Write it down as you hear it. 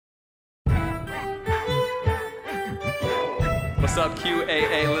What's up,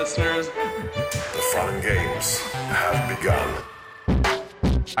 QAA listeners? The fun games have begun.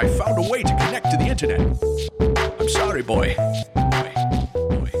 I found a way to connect to the internet. I'm sorry, boy.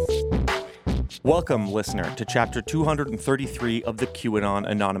 Welcome, listener, to Chapter 233 of the QAnon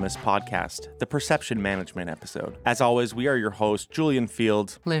Anonymous podcast, the Perception Management episode. As always, we are your hosts, Julian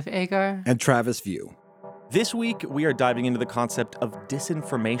Field, Liv Agar, and Travis View. This week, we are diving into the concept of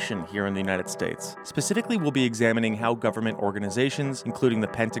disinformation here in the United States. Specifically, we'll be examining how government organizations, including the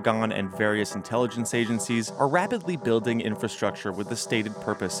Pentagon and various intelligence agencies, are rapidly building infrastructure with the stated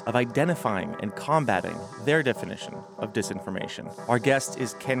purpose of identifying and combating their definition of disinformation. Our guest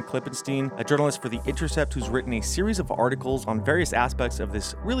is Ken Klippenstein, a journalist for The Intercept who's written a series of articles on various aspects of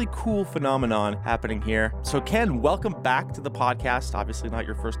this really cool phenomenon happening here. So Ken, welcome back to the podcast. Obviously not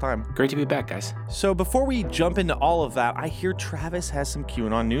your first time. Great to be back, guys. So before we jump into all of that, I hear Travis has some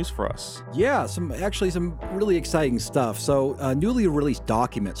QAnon news for us. Yeah, some really exciting stuff. So newly released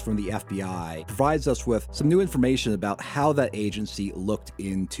documents from the FBI provides us with some new information about how that agency looked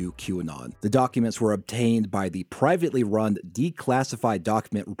into QAnon. The documents were obtained by the privately run declassified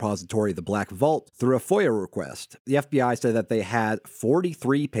document repository, the Black Vault, through a FOIA request. The FBI said that they had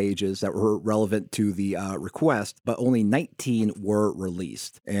 43 pages that were relevant to the request, but only 19 were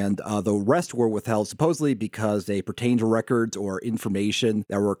released. And the rest were withheld supposedly because they pertain to records or information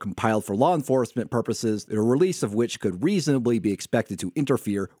that were compiled for law enforcement purposes, the release of which could reasonably be expected to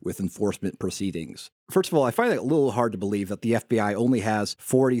interfere with enforcement proceedings. First of all, I find it a little hard to believe that the FBI only has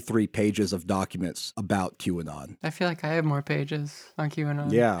 43 pages of documents about QAnon. I feel like I have more pages on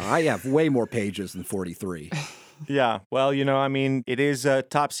QAnon. Yeah, I have way more pages than 43. Yeah, well, it is a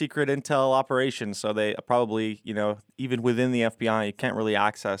top secret intel operation, so they probably, even within the FBI, you can't really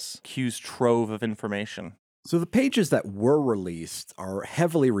access Q's trove of information. So the pages that were released are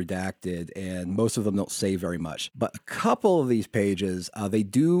heavily redacted, and most of them don't say very much. But a couple of these pages, they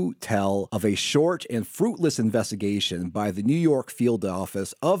do tell of a short and fruitless investigation by the New York field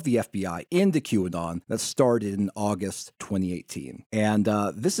office of the FBI into QAnon that started in August 2018. And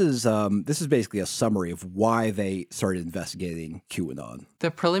this is basically a summary of why they started investigating QAnon. The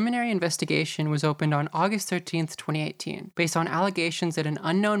preliminary investigation was opened on August 13th, 2018, based on allegations that an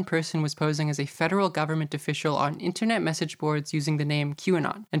unknown person was posing as a federal government official on internet message boards using the name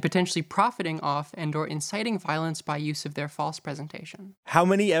QAnon, and potentially profiting off and or inciting violence by use of their false presentation. How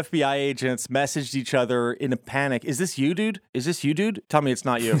many FBI agents messaged each other in a panic? Is this you, dude? Is this you, dude? Tell me it's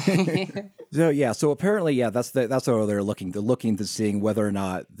not you. So apparently, that's what they're looking. They're looking to seeing whether or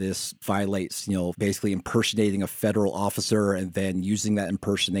not this violates, basically impersonating a federal officer and then using that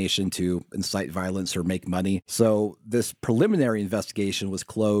impersonation to incite violence or make money. So this preliminary investigation was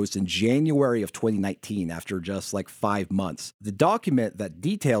closed in January of 2019 after just 5 months. The document that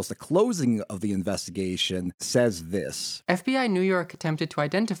details the closing of the investigation says this. FBI New York attempted to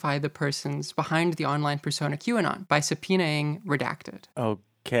identify the persons behind the online persona QAnon by subpoenaing redacted.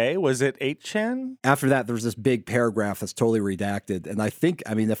 Okay, was it 8chan? After that, there's this big paragraph that's totally redacted. And I think,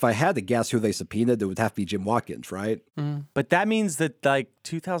 if I had to guess who they subpoenaed, it would have to be Jim Watkins, right? Mm. But that means that,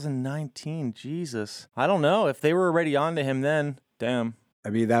 2019, Jesus. I don't know. If they were already on to him then, damn.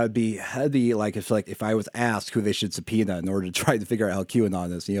 That'd be if I was asked who they should subpoena in order to try to figure out how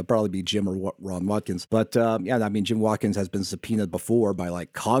QAnon is, probably be Jim or Ron Watkins. But Jim Watkins has been subpoenaed before by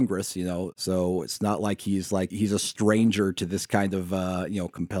Congress, so it's not like he's a stranger to this kind of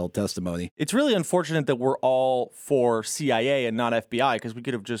compelled testimony. It's really unfortunate that we're all for CIA and not FBI, because we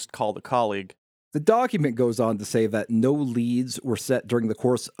could have just called a colleague. The document goes on to say that no leads were set during the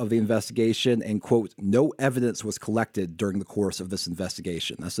course of the investigation and, quote, no evidence was collected during the course of this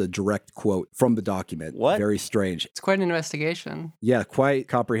investigation. That's a direct quote from the document. What? Very strange. It's quite an investigation. Yeah, quite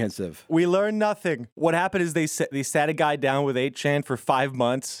comprehensive. We learned nothing. What happened is they sat a guy down with 8chan for 5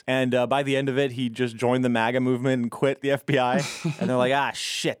 months, and by the end of it, he just joined the MAGA movement and quit the FBI. And they're like,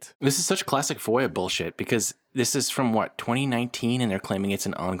 shit. This is such classic FOIA bullshit because this is from 2019, and they're claiming it's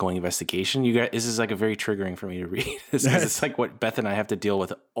an ongoing investigation. You guys, this is very very triggering for me to read. It's what Beth and I have to deal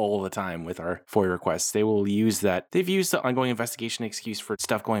with all the time with our FOIA requests. They will use that. They've used the ongoing investigation excuse for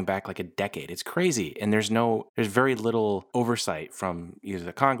stuff going back a decade. It's crazy. And there's very little oversight from either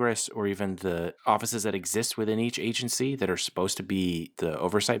the Congress or even the offices that exist within each agency that are supposed to be the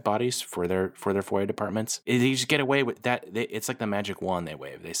oversight bodies for their FOIA departments. They just get away with that. It's like the magic wand they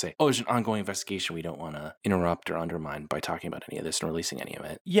wave. They say, there's an ongoing investigation. We don't want to interrupt or undermine by talking about any of this and releasing any of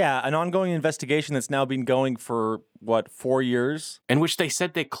it. Yeah, an ongoing investigation that's now been going for, 4 years? In which they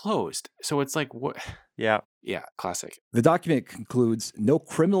said they closed. So it's what? Yeah. Yeah, classic. The document concludes, no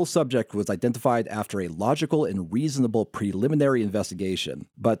criminal subject was identified after a logical and reasonable preliminary investigation.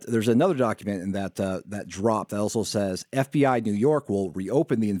 But there's another document in that dropped that also says FBI New York will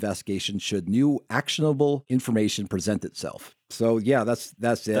reopen the investigation should new actionable information present itself. So yeah, that's it.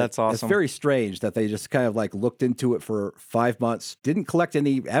 That's awesome. It's very strange that they just kind of like looked into it for 5 months, didn't collect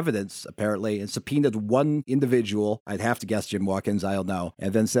any evidence apparently, and subpoenaed one individual. I'd have to guess Jim Watkins, I don't know,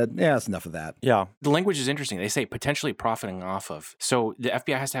 and then said, yeah, that's enough of that. Yeah. The language is interesting. They say potentially profiting off of. So the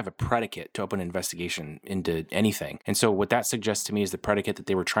FBI has to have a predicate to open an investigation into anything. And so what that suggests to me is the predicate that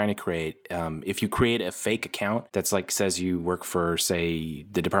they were trying to create. If you create a fake account that's like says you work for, say,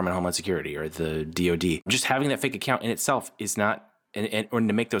 the Department of Homeland Security or the DOD, just having that fake account in itself is not, or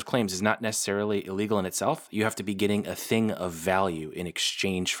to make those claims is not necessarily illegal in itself. You have to be getting a thing of value in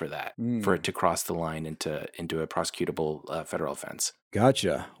exchange for that, for it to cross the line into a prosecutable federal offense.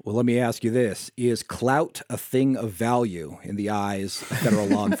 Gotcha. Well, let me ask you this. Is clout a thing of value in the eyes of federal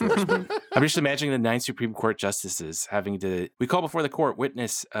law enforcement? I'm just imagining the 9 Supreme Court justices having to, we call before the court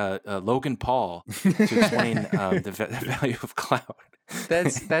witness Logan Paul to explain the value of clout.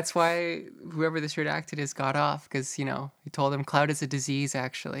 That's why whoever this redacted is got off, because, he told him clout is a disease,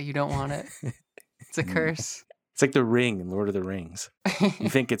 actually. You don't want it. It's a curse. It's like the ring in Lord of the Rings. You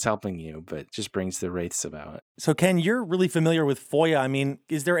think it's helping you, but it just brings the wraiths about. So, Ken, you're really familiar with FOIA. I mean,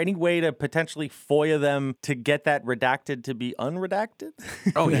 is there any way to potentially FOIA them to get that redacted to be unredacted?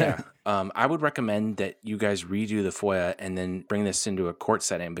 Oh, yeah. I would recommend that you guys redo the FOIA and then bring this into a court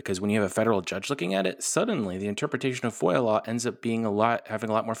setting, because when you have a federal judge looking at it, suddenly the interpretation of FOIA law ends up being having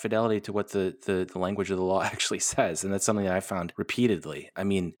a lot more fidelity to what the language of the law actually says. And that's something that I found repeatedly. I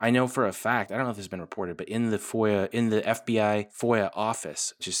mean, I know for a fact, I don't know if this has been reported, but in the FBI FOIA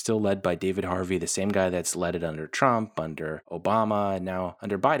office, which is still led by David Harvey, the same guy that's led it under Trump, under Obama, and now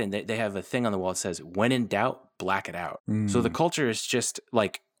under Biden, they have a thing on the wall that says, when in doubt, black it out. So the culture is just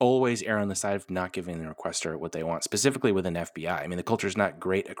like, always err on the side of not giving the requester what they want, specifically within FBI. I mean, the culture is not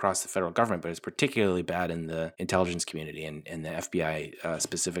great across the federal government, but it's particularly bad in the intelligence community and the FBI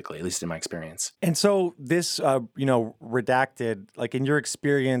specifically, at least in my experience. And so this, redacted, like in your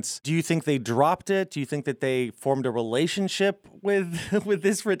experience, do you think they dropped it? Do you think that they formed a relationship with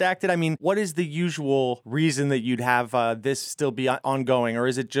this redacted? I mean, what is the usual reason that you'd have this still be ongoing, or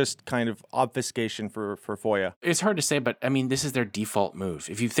is it just kind of obfuscation for FOIA? It's hard to say, but I mean, this is their default move.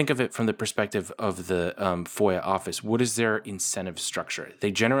 If you think of it from the perspective of the FOIA office, what is their incentive structure?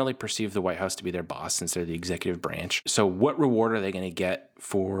 They generally perceive the White House to be their boss since they're the executive branch. So what reward are they going to get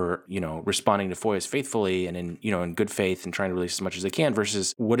for, responding to FOIAs faithfully and in good faith and trying to release as much as they can,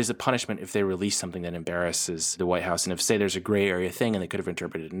 versus what is a punishment if they release something that embarrasses the White House? And if, say, there's a gray area thing and they could have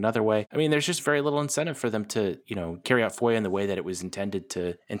interpreted it another way, I mean, there's just very little incentive for them to, carry out FOIA in the way that it was intended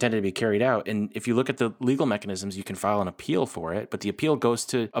to be carried out. And if you look at the legal mechanisms, you can file an appeal for it, but the appeal goes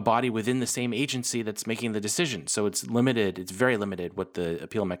to a body within the same agency that's making the decision. So it's limited. It's very limited what the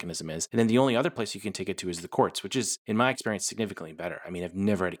appeal mechanism is. And then the only other place you can take it to is the courts, which is, in my experience, significantly better. I mean, I've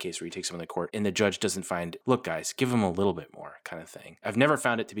never had a case where you take someone to the court and the judge doesn't find, look, guys, give them a little bit more kind of thing. I've never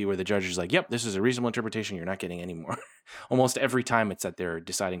found it to be where the judge is like, yep, this is a reasonable interpretation. You're not getting any more. Almost every time it's that they're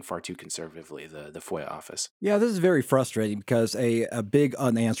deciding far too conservatively, the FOIA office. Yeah, this is very frustrating because a big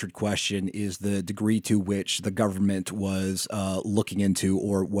unanswered question is the degree to which the government was looking into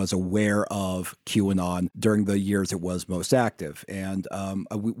or was aware of QAnon during the years it was most active. And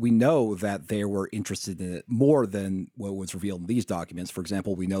we know that they were interested in it more than what was revealed in these documents. For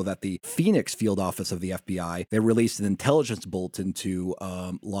example, we know that the Phoenix field office of the FBI, they released an intelligence bulletin to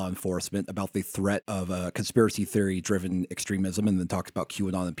law enforcement about the threat of conspiracy theory-driven extremism, and then talked about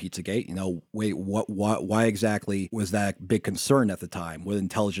QAnon and Pizzagate. Why exactly was that big concern at the time? What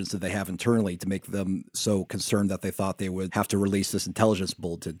intelligence did they have internally to make them so concerned that they thought they would have to release this intelligence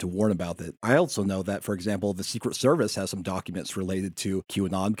bulletin to warn about it? I also know that, for example, the Secret Service has some documents related to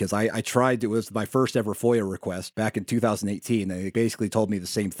QAnon, because I tried, it was my first ever FOIA request back in 2018, and they basically told me the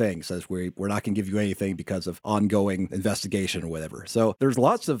same thing. It says we're not going to give you anything because of ongoing investigation or whatever. So there's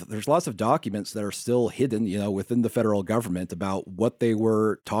lots of documents that are still hidden, within the federal government about what they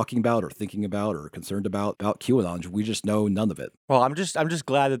were talking about or thinking about or concerned about QAnon. We just know none of it. Well, I'm just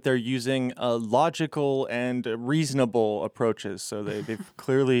glad that they're using logical and reasonable approaches. So they've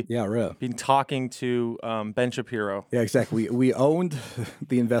clearly been talking to Ben Shapiro. Yeah, exactly. We owned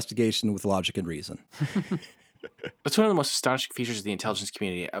the investigation with logic and reason. That's one of the most astonishing features of the intelligence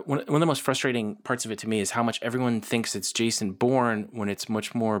community. One of the most frustrating parts of it to me is how much everyone thinks it's Jason Bourne when it's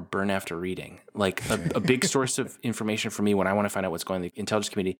much more burn after reading. Like a big source of information for me when I want to find out what's going on in the intelligence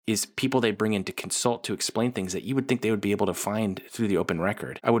community is people they bring in to consult to explain things that you would think they would be able to find through the open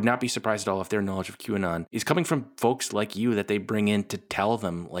record. I would not be surprised at all if their knowledge of QAnon is coming from folks like you that they bring in to tell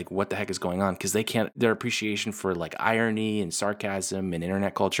them like what the heck is going on, because their appreciation for like irony and sarcasm and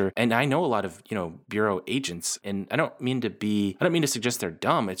internet culture. And I know a lot of, bureau agents, and I don't mean to suggest they're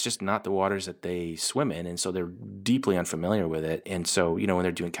dumb. It's just not the waters that they swim in. And so they're deeply unfamiliar with it. And so, when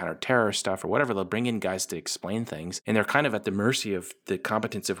they're doing counterterror stuff or whatever, they'll bring in guys to explain things. And they're kind of at the mercy of the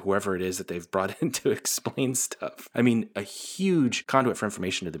competence of whoever it is that they've brought in to explain stuff. I mean, a huge conduit for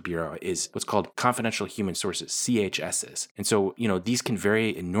information to the Bureau is what's called confidential human sources, CHSs. And so, these can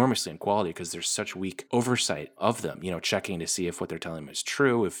vary enormously in quality because there's such weak oversight of them, checking to see if what they're telling them is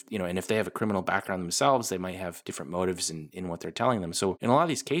true. If, and if they have a criminal background themselves, they might have different motives in what they're telling them. So in a lot of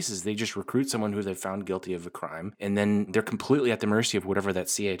these cases, they just recruit someone who they've found guilty of a crime, and then they're completely at the mercy of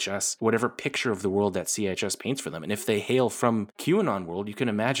whatever picture of the world that CHS paints for them. And if they hail from QAnon world, you can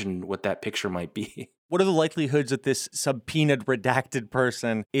imagine what that picture might be. What are the likelihoods that this subpoenaed, redacted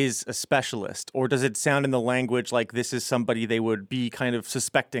person is a specialist? Or does it sound in the language like this is somebody they would be kind of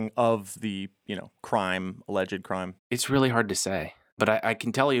suspecting of the, alleged crime? It's really hard to say. But I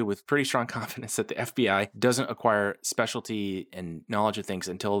can tell you with pretty strong confidence that the FBI doesn't acquire specialty and knowledge of things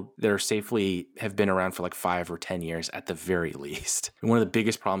until they're safely have been around for like 5 or 10 years at the very least. And one of the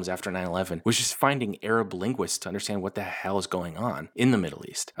biggest problems after 9/11 was just finding Arab linguists to understand what the hell is going on in the Middle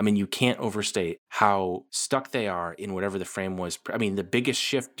East. I mean, you can't overstate how stuck they are in whatever the frame was. I mean, the biggest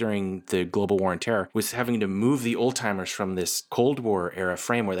shift during the global war on terror was having to move the old timers from this Cold War era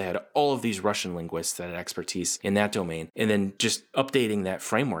frame where they had all of these Russian linguists that had expertise in that domain, and then just updating that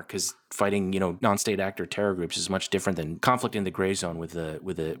framework, because fighting, non-state actor terror groups is much different than conflict in the gray zone with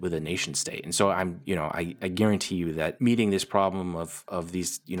a nation state. And so I guarantee you that meeting this problem of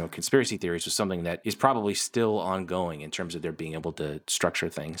these, conspiracy theories was something that is probably still ongoing in terms of their being able to structure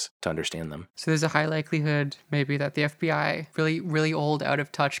things to understand them. So there's a high likelihood maybe that the FBI, really, really old, out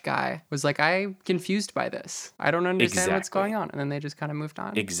of touch guy was like, I'm confused by this. I don't understand what's going on. And then they just kind of moved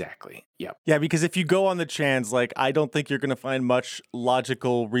on. Exactly. Yep. Yeah, because if you go on the chans, I don't think you're going to find much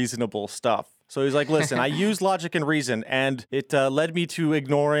logical, reasonable stuff. So he's like, listen, I used logic and reason, and it led me to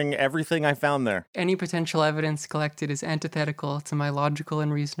ignoring everything I found there. Any potential evidence collected is antithetical to my logical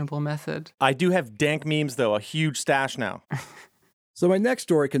and reasonable method. I do have dank memes, though, a huge stash now. So my next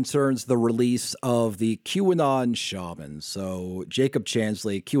story concerns the release of the QAnon shaman. So Jacob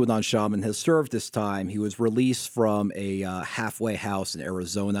Chansley, QAnon shaman, has served his time. He was released from a halfway house in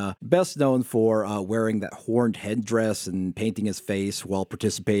Arizona, best known for wearing that horned headdress and painting his face while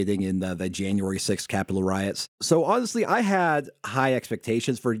participating in the January 6th Capitol riots. So honestly, I had high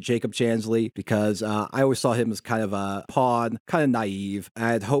expectations for Jacob Chansley because I always saw him as kind of a pawn, kind of naive. I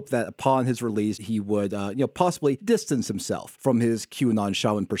had hoped that upon his release, he would possibly distance himself from his QAnon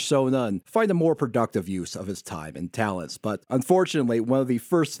shaman persona and find a more productive use of his time and talents. But unfortunately, one of the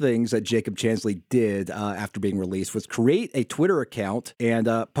first things that Jacob Chansley did after being released was create a Twitter account and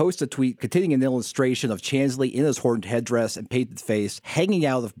post a tweet containing an illustration of Chansley in his horned headdress and painted face hanging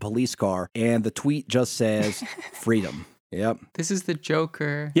out of a police car. And the tweet just says, freedom. Yep. This is the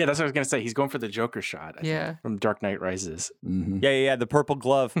Joker. Yeah, that's what I was going to say. He's going for the Joker shot, I think, from Dark Knight Rises. Mm-hmm. Yeah, the purple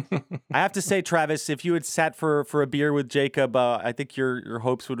glove. I have to say, Travis, if you had sat for a beer with Jacob, I think your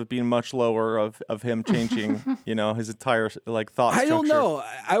hopes would have been much lower of him changing, his entire thought structure. I don't know.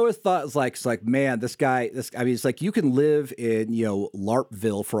 I always thought it's like, man, this guy, it's like you can live in,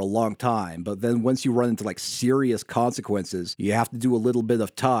 LARPville for a long time, but then once you run into serious consequences, you have to do a little bit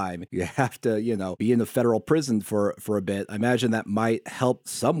of time. You have to, be in a federal prison for a bit. I imagine that might help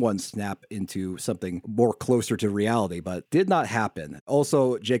someone snap into something more closer to reality, but did not happen.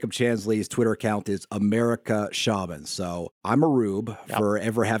 Also, Jacob Chansley's Twitter account is America Shaman, so I'm a rube for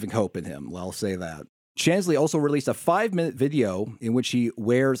ever having hope in him. I'll say that. Chansley also released a 5-minute video in which he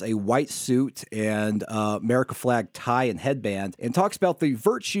wears a white suit and America flag tie and headband and talks about the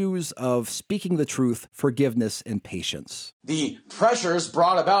virtues of speaking the truth, forgiveness, and patience. The pressures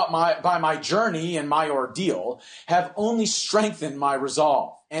brought about by my journey and my ordeal have only strengthened my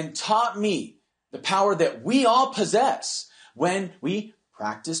resolve and taught me the power that we all possess when we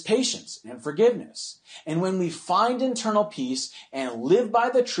practice patience and forgiveness, and when we find internal peace and live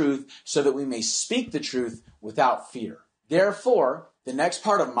by the truth so that we may speak the truth without fear. Therefore, the next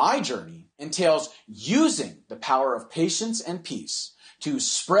part of my journey entails using the power of patience and peace to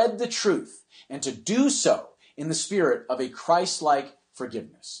spread the truth and to do so in the spirit of a Christ-like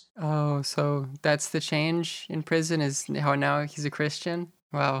forgiveness. Oh, so that's the change in prison, is how now he's a Christian?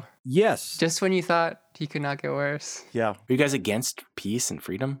 Wow. Yes. Just when you thought he could not get worse. Yeah. Are you guys against peace and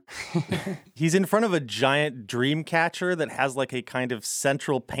freedom? He's in front of a giant dream catcher that has like a kind of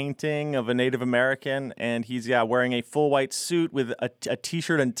central painting of a Native American, and he's wearing a full white suit with a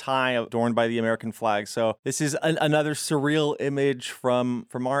t-shirt and tie adorned by the American flag. So this is another surreal image from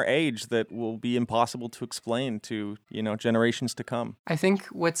our age that will be impossible to explain to, generations to come. I think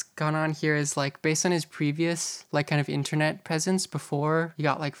what's gone on here is like based on his previous like kind of internet presence before he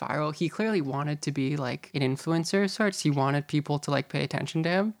got like viral, he clearly wanted to be like an influencer of sorts. He wanted people to like pay attention to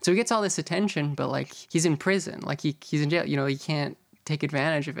him. So he gets all this attention, but like he's in prison, like he's in jail, he can't take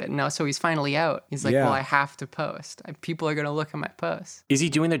advantage of it. And now, so he's finally out. He's like, well, I have to post. People are going to look at my posts. Is he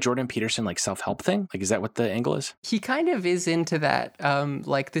doing the Jordan Peterson like self-help thing? Like, is that what the angle is? He kind of is into that.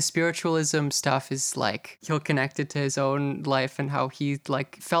 Like the spiritualism stuff is like, he'll connect it to his own life and how he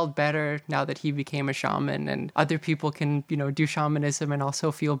like felt better now that he became a shaman, and other people can, do shamanism and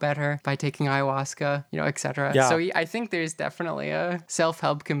also feel better by taking ayahuasca, etc. Yeah. So I think there's definitely a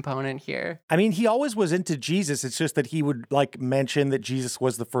self-help component here. I mean, he always was into Jesus. It's just that he would like mention that Jesus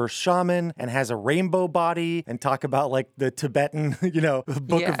was the first shaman and has a rainbow body and talk about like the Tibetan,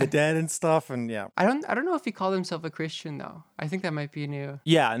 Book of the Dead and stuff. And I don't know if he called himself a Christian though. I think that might be new.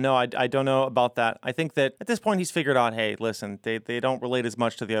 Yeah, no, I don't know about that. I think that at this point he's figured out, hey, listen, they don't relate as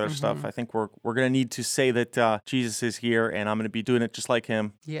much to the other stuff. I think we're going to need to say that Jesus is here, and I'm going to be doing it just like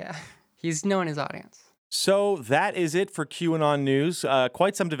him. Yeah, he's knowing his audience. So that is it for QAnon news.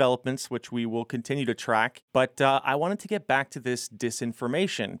 Quite some developments, which we will continue to track. But I wanted to get back to this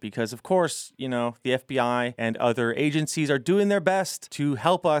disinformation because, of course, the FBI and other agencies are doing their best to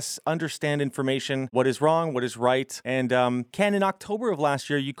help us understand information, what is wrong, what is right. And Ken, in October of last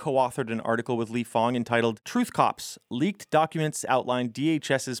year, you co-authored an article with Lee Fong entitled Truth Cops, Leaked Documents Outline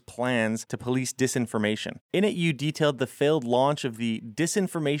DHS's Plans to Police Disinformation. In it, you detailed the failed launch of the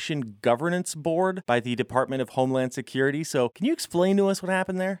Disinformation Governance Board by the Department of Homeland Security. So can you explain to us what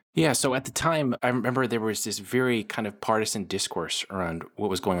happened there? Yeah, so at the time, I remember there was this very kind of partisan discourse around what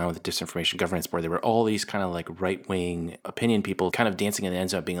was going on with the Disinformation Governance Board. There were all these kind of like right-wing opinion people kind of dancing in the end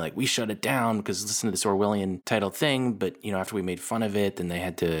zone being like, we shut it down because listen to this Orwellian titled thing. But, after we made fun of it, then they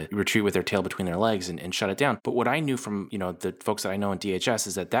had to retreat with their tail between their legs and shut it down. But what I knew from, the folks that I know in DHS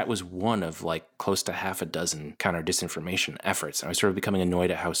is that was one of like close to half a dozen counter disinformation efforts. And I was sort of becoming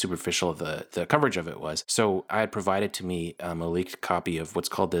annoyed at how superficial the coverage of it was. So I had provided to me a leaked copy of what's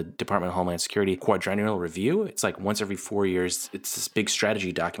called the Department of Homeland Security Quadrennial Review. It's like once every 4 years. It's this big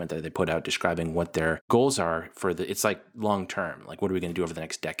strategy document that they put out describing what their goals are it's like long term, like what are we going to do over the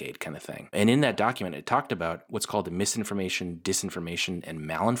next decade kind of thing. And in that document, it talked about what's called the Misinformation, Disinformation, and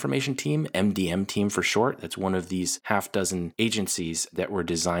Malinformation Team, MDM team for short. That's one of these half dozen agencies that were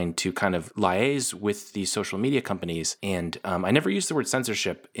designed to kind of liaise with these social media companies. And I never used the word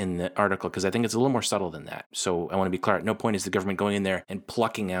censorship in the article because I think it's a little more subtle than that. So I want to be clear, at no point is the government going in there and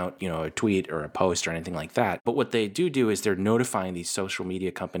plucking out, a tweet or a post or anything like that. But what they do is they're notifying these social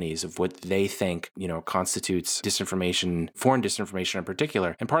media companies of what they think, constitutes disinformation, foreign disinformation in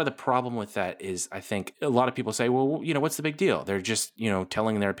particular. And part of the problem with that is I think a lot of people say, well, what's the big deal? They're just,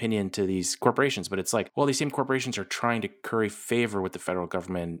 telling their opinion to these corporations. But it's like, well, these same corporations are trying to curry favor with the federal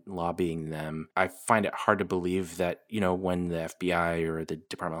government, lobbying them. I find it hard to believe that, when the FBI or the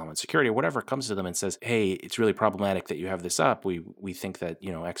Department of Homeland Security or whatever comes to them and says, hey, it's really problematic that you have this up. We think that,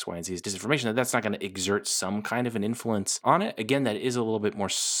 X, Y, and Z is disinformation, that's not going to exert some kind of an influence on it. Again, that is a little bit more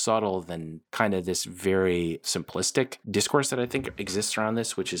subtle than kind of this very simplistic discourse that I think exists around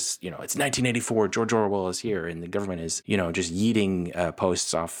this, which is, it's 1984, George Orwell is here, and the government is, just yeeting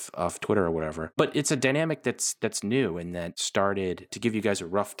posts off Twitter or whatever. But it's a dynamic that's new and that started, to give you guys a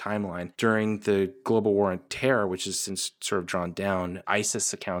rough timeline, during the global war on terror, which has since sort of drawn down.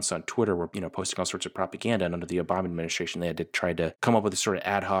 ISIS accounts on Twitter were, posting all sorts of propaganda, and under the Obama administration, they had to try to come up with a sort of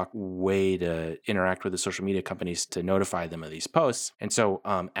ad hoc way to interact with the social media companies to notify them of these posts. And so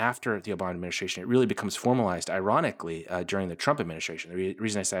after the Obama administration, it really becomes formalized, ironically, during the Trump administration. The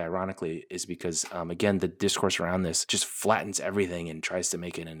reason I say ironically is because, again, the discourse around this just flattens everything and tries to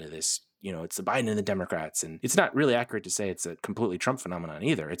make it into this, it's the Biden and the Democrats. And it's not really accurate to say it's a completely Trump phenomenon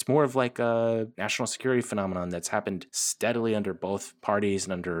either. It's more of like a national security phenomenon that's happened steadily under both parties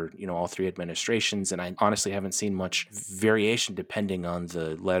and under, all three administrations. And I honestly haven't seen much variation depending on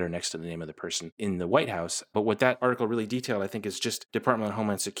the letter next to the name of the person in the White House. But what that article really detailed, I think, is just Department of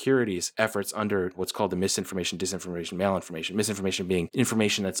Homeland Security's efforts under what's called the misinformation, disinformation, malinformation. Misinformation being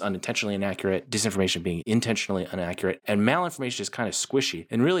information that's unintentionally inaccurate, disinformation being intentionally inaccurate, and malinformation is kind of squishy.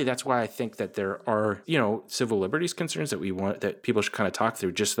 And really, that's why I think that there are, civil liberties concerns that people should kind of talk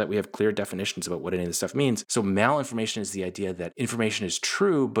through just so that we have clear definitions about what any of this stuff means. So malinformation is the idea that information is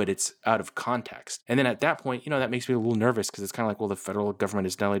true, but it's out of context. And then at that point, that makes me a little nervous because it's kind of like, well, the federal government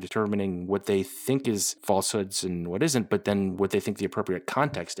is not only determining what they think is falsehoods and what isn't, but then what they think the appropriate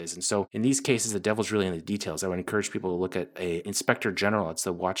context is. And so in these cases, the devil's really in the details. I would encourage people to look at a Inspector General. It's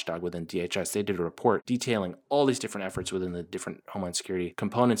the watchdog within DHS. They did a report detailing all these different efforts within the different Homeland Security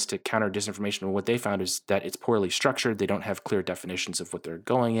components to counter disinformation. And what they found is that it's poorly structured. They don't have clear definitions of what they're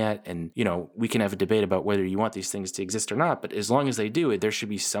going at. And, we can have a debate about whether you want these things to exist or not. But as long as they do, there should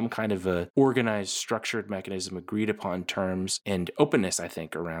be some kind of a organized, structured mechanism, agreed upon terms, and openness, I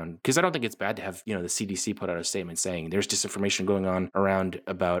think, around. Because I don't think it's bad to have, the CDC put out a statement saying there's disinformation going on around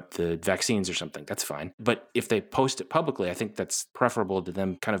about the vaccines or something. That's fine. But if they post it publicly, I think that's preferable to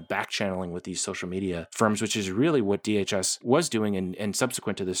them kind of back channeling with these social media firms, which is really what DHS was doing and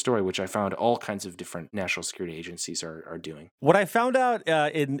subsequent to this story, which I found all kinds of different national security agencies are doing. What I found out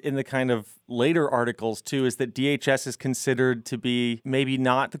in the kind of later articles, too, is that DHS is considered to be maybe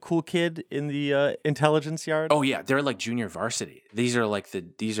not the cool kid in the intelligence yard. Oh, yeah. They're like junior varsity. These are like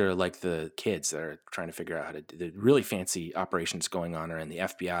the kids that are trying to figure out how to do the really fancy operations going on are in the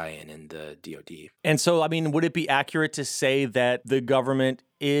FBI and in the DOD. And so, would it be accurate to say that the government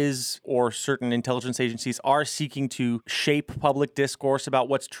is, or certain intelligence agencies are seeking to shape public discourse about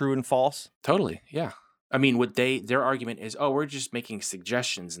what's true and false? Totally, yeah. Their argument is, we're just making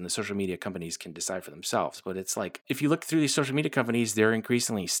suggestions and the social media companies can decide for themselves. But it's like, if you look through these social media companies, they're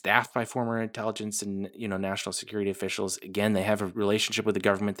increasingly staffed by former intelligence and, national security officials. Again, they have a relationship with the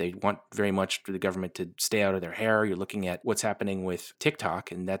government. They want very much for the government to stay out of their hair. You're looking at what's happening with TikTok,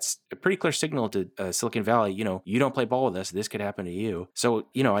 and that's a pretty clear signal to Silicon Valley, you don't play ball with us. This could happen to you. So,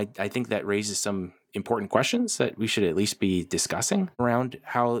 I think that raises some important questions that we should at least be discussing around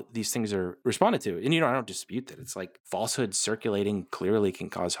how these things are responded to. And, I don't dispute that. It's like falsehoods circulating clearly can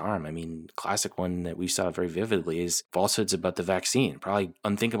cause harm. Classic one that we saw very vividly is falsehoods about the vaccine. Probably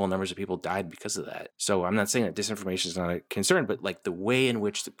unthinkable numbers of people died because of that. So I'm not saying that disinformation is not a concern, but like the way in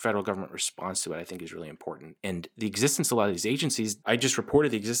which the federal government responds to it, I think is really important. And the existence of a lot of these agencies, I just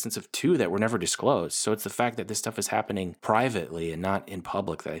reported the existence of 2 that were never disclosed. So it's the fact that this stuff is happening privately and not in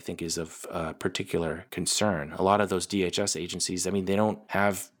public that I think is of particular concern. A lot of those DHS agencies, they don't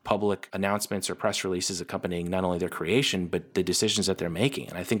have public announcements or press releases accompanying not only their creation, but the decisions that they're making.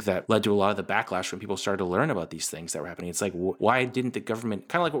 And I think that led to a lot of the backlash when people started to learn about these things that were happening. It's like, why didn't the government,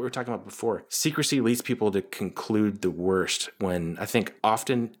 kind of like what we were talking about before, secrecy leads people to conclude the worst when I think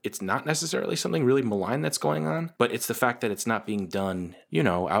often it's not necessarily something really malign that's going on, but it's the fact that it's not being done,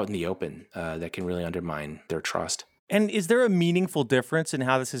 out in the open that can really undermine their trust. And is there a meaningful difference in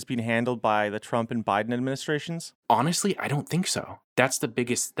how this has been handled by the Trump and Biden administrations? Honestly, I don't think so. That's the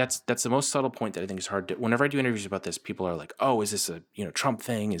biggest, that's the most subtle point that I think is hard to, whenever I do interviews about this, people are like, oh, is this a, Trump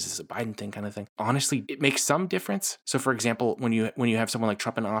thing? Is this a Biden thing kind of thing? Honestly, it makes some difference. So for example, when you have someone like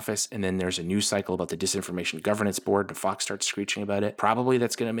Trump in office and then there's a news cycle about the Disinformation Governance Board and Fox starts screeching about it, probably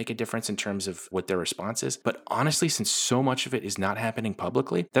that's going to make a difference in terms of what their response is. But honestly, since so much of it is not happening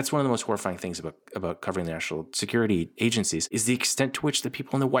publicly, that's one of the most horrifying things about covering the national security agencies is the extent to which the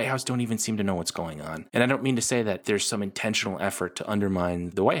people in the White House don't even seem to know what's going on. And I don't mean to say that there's some intentional effort to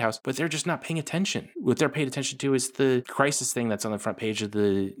undermine the White House, but they're just not paying attention. What they're paying attention to is the crisis thing that's on the front page of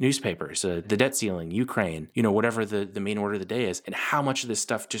the newspapers, the debt ceiling, Ukraine, whatever the main order of the day is, and how much of this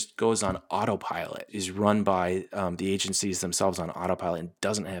stuff just goes on autopilot, is run by the agencies themselves on autopilot and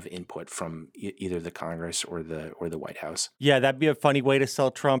doesn't have input from either the Congress or the White House. Yeah, that'd be a funny way to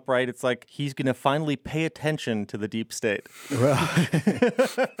sell Trump, right? It's like he's going to finally pay attention to the deep state. Well,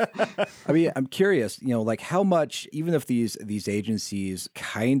 I'm curious, like how much, even if these agencies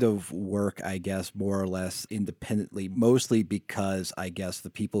kind of work, I guess, more or less independently, mostly because I guess the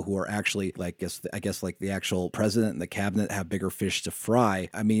people who are actually like the actual president and the cabinet have bigger fish to fry.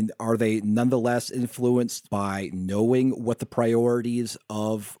 Are they nonetheless influenced by knowing what the priorities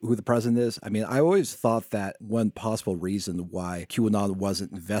of who the president is? I always thought that one possible reason why QAnon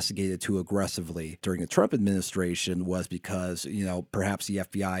wasn't investigated too aggressively during the Trump administration was because, perhaps the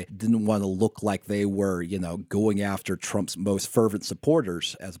FBI didn't want to look like they were, going after Trump's most fervent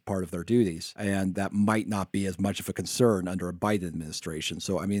supporters as part of their duties. And that might not be as much of a concern under a Biden administration.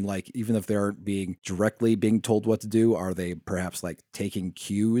 So, even if they aren't directly being told what to do, are they perhaps taking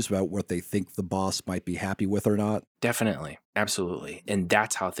cues about what they think the boss might be happy with or not? Definitely. Absolutely. And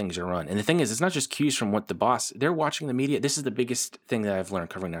that's how things are run. And the thing is, it's not just cues from what the boss, they're watching the media. This is the biggest thing that I've learned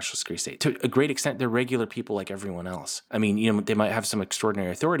covering national security state. To a great extent, they're regular people like everyone else. I mean, they might have some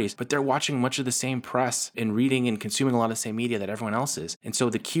extraordinary authorities, but they're watching much of the same press and reading and consuming a lot of the same media that everyone else is. And so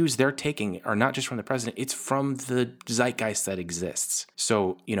the cues they're taking are not just from the president, it's from the zeitgeist that exists.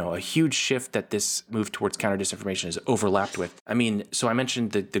 So, a huge shift that this move towards counter disinformation is overlapped with. I mean, so I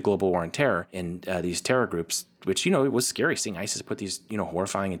mentioned the global war on terror and these terror groups, which, it was scary seeing ISIS put these,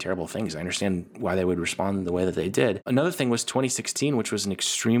 horrifying and terrible things. I understand why they would respond the way that they did. Another thing was 2016, which was an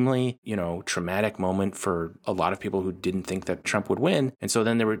extremely, traumatic moment for a lot of people who didn't think that Trump would win. And so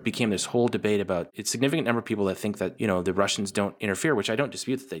then became this whole debate about a significant number of people that think that, the Russians don't interfere, which I don't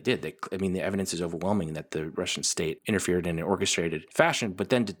dispute that they did. The evidence is overwhelming that the Russian state interfered in an orchestrated fashion. But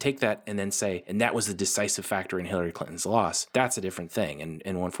then to take that and then say, and that was the decisive factor in Hillary Clinton's loss, that's a different thing.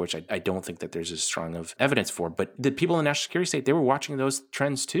 And one for which I don't think that there's as strong of evidence for. But the people in the national security state, they were watching those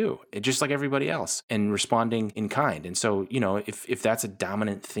trends too, just like everybody else, and responding in kind. And so, if that's a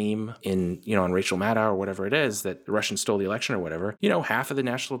dominant theme in, on Rachel Maddow or whatever it is, that the Russians stole the election or whatever, half of the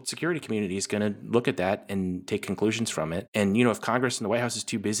national security community is going to look at that and take conclusions from it. And, if Congress and the White House is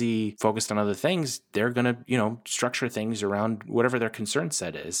too busy focused on other things, they're going to, structure things around whatever their concern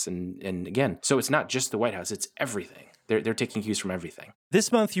set is. And again, so it's not just the White House, it's everything. They're taking cues from everything.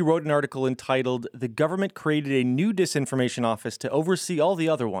 This month, you wrote an article entitled, "The Government Created a New Disinformation Office to Oversee All the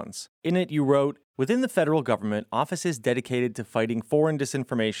Other Ones." In it, you wrote, "Within the federal government, offices dedicated to fighting foreign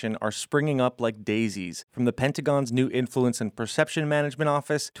disinformation are springing up like daisies, from the Pentagon's new Influence and Perception Management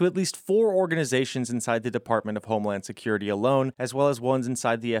Office to at least 4 organizations inside the Department of Homeland Security alone, as well as ones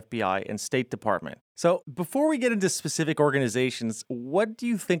inside the FBI and State Department." So, before we get into specific organizations, what do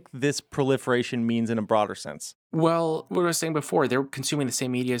you think this proliferation means in a broader sense? Well, what I was saying before, they're consuming the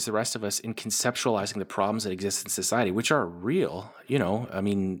same media as the rest of us in conceptualizing the problems that exist in society, which are real.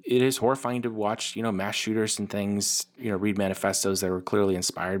 It is horrifying to watch, mass shooters and things, read manifestos that were clearly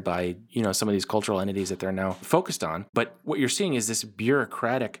inspired by, some of these cultural entities that they're now focused on. But what you're seeing is this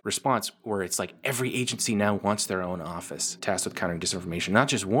bureaucratic response where it's like every agency now wants their own office tasked with countering disinformation. Not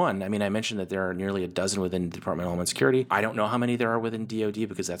just one. I mentioned that there are nearly a dozen within the Department of Homeland Security. I don't know how many there are within DOD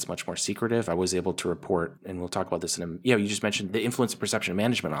because that's much more secretive. I was able to report, and we'll talk about this you just mentioned the Influence and Perception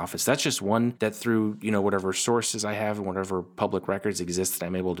Management Office. That's just one that through, whatever sources I have and whatever public records exist that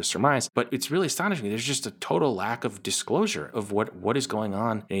I'm able to surmise. But it's really astonishing. There's just a total lack of disclosure of what is going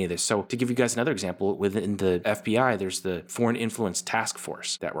on in any of this. So to give you guys another example, within the FBI, there's the Foreign Influence Task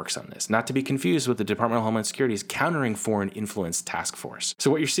Force that works on this. Not to be confused with the Department of Homeland Security's Countering Foreign Influence Task Force.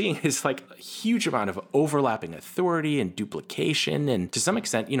 So what you're seeing is like a huge amount of overlapping authority and duplication. And to some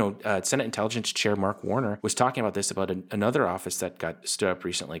extent, Senate Intelligence Chair Mark Warner was talking about this about another office that got stood up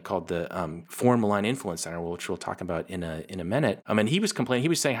recently called the Foreign Malign Influence Center, which we'll talk about in a minute. And he was complaining. He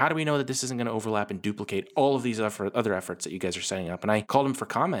was saying, how do we know that this isn't going to overlap and duplicate all of these other efforts that you guys are setting up? And I called him for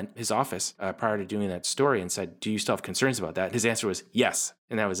comment, his office, prior to doing that story and said, do you still have concerns about that? His answer was yes.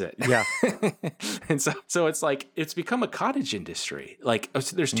 And that was it. Yeah. And so it's like, it's become a cottage industry. Like,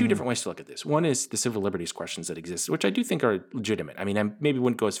 so there's two different ways to look at this. One is the civil liberties questions that exist, which I do think are legitimate. I maybe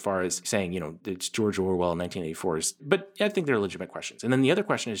wouldn't go as far as saying, it's George Orwell in 1984, but I think they're legitimate questions. And then the other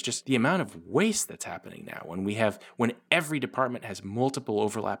question is just the amount of waste that's happening now when every department has multiple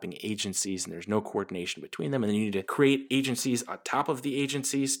overlapping agencies and there's no coordination between them. And then you need to create agencies on top of the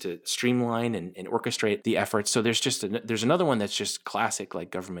agencies to streamline and orchestrate the efforts. So there's another one that's just classic, like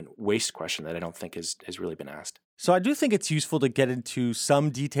government waste question that I don't think has really been asked. So I do think it's useful to get into some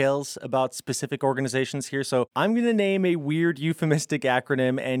details about specific organizations here. So I'm going to name a weird euphemistic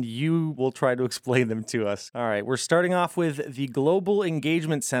acronym and you will try to explain them to us. All right, we're starting off with the Global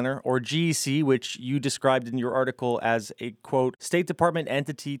Engagement Center, or GEC, which you described in your article as a, quote, State Department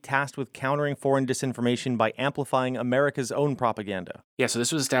entity tasked with countering foreign disinformation by amplifying America's own propaganda. Yeah, so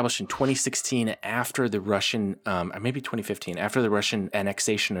this was established in 2016 after the Russian, maybe 2015, after the Russian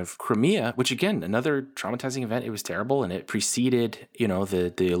annexation of Crimea, which again, another traumatizing event. It was terrible, and it preceded,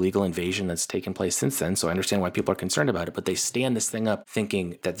 the illegal invasion that's taken place since then. So I understand why people are concerned about it, but they stand this thing up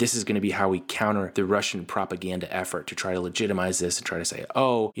thinking that this is going to be how we counter the Russian propaganda effort to try to legitimize this and try to say,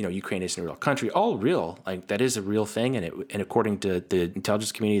 Ukraine isn't a real country. All real, like that is a real thing, and according to the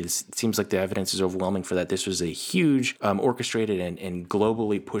intelligence community, it seems like the evidence is overwhelming for that. This was a huge orchestrated and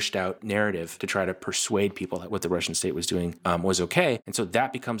globally pushed out narrative to try to persuade people that what the Russian state was doing was okay. And so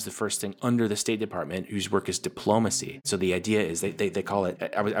that becomes the first thing under the State Department, whose work is diplomacy. So the idea is they call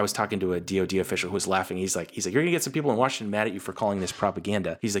it, I was talking to a DOD official who was laughing. He's like, you're going to get some people in Washington mad at you for calling this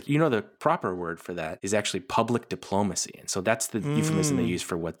propaganda. He's like, the proper word for that is actually public diplomacy. And so that's the euphemism they use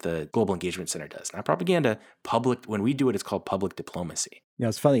for what the Global Engagement Center does. Not propaganda, public. When we do it, it's called public diplomacy. Yeah,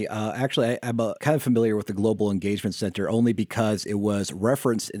 it's funny. Actually, I'm kind of familiar with the Global Engagement Center only because it was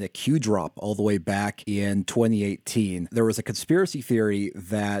referenced in a Q drop all the way back in 2018. There was a conspiracy theory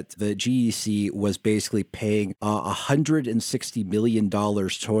that the GEC was basically paying $160 million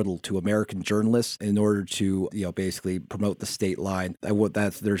total to American journalists in order to, basically promote the state line.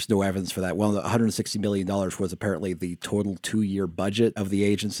 There's no evidence for that. Well, the $160 million was apparently the total 2-year budget of the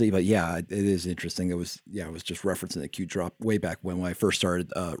agency. But yeah, it is interesting. It was just referencing the Q drop way back when I first started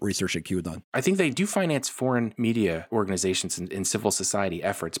researching QAnon. I think they do finance foreign media organizations and civil society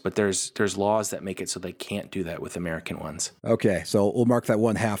efforts, but there's laws that make it so they can't do that with American ones. Okay, so we'll mark that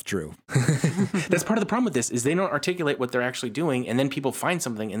one half true. That's part of the problem with this is they don't articulate what they're actually doing, and then people find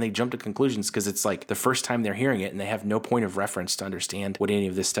something and they jump to conclusions because it's like the first time they're hearing it and they have no point of reference to understand what any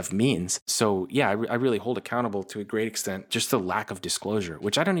of this stuff means. So yeah, I really hold accountable to a great extent just the lack of disclosure,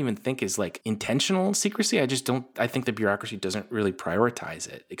 which I don't even think is like intentional secrecy. I think the bureaucracy doesn't really prioritize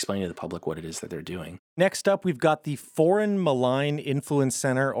it, explaining to the public what it is that they're doing. Next up, we've got the Foreign Malign Influence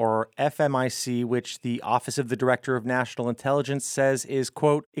Center, or FMIC, which the Office of the Director of National Intelligence says is,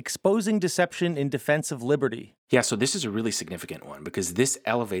 quote, exposing deception in defense of liberty. Yeah, so this is a really significant one because this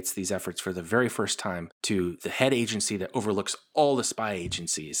elevates these efforts for the very first time to the head agency that overlooks all the spy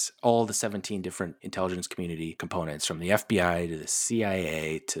agencies, all the 17 different intelligence community components, from the FBI to the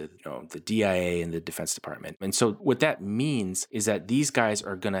CIA to the DIA and the Defense Department. And so what that means is that these guys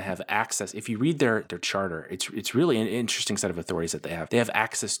are going to have access. If you read their charter, it's really an interesting set of authorities that they have. They have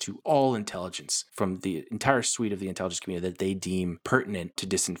access to all intelligence from the entire suite of the intelligence community that they deem pertinent to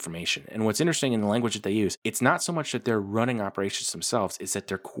disinformation. And what's interesting in the language that they use, it's not so much that they're running operations themselves, it's that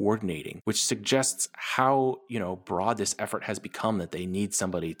they're coordinating, which suggests how, broad this effort has become, that they need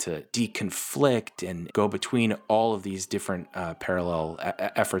somebody to deconflict and go between all of these different parallel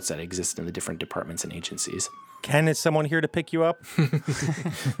efforts that exist in the different departments and agencies. Ken, is someone here to pick you up?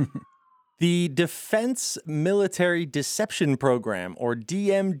 The Defense Military Deception Program, or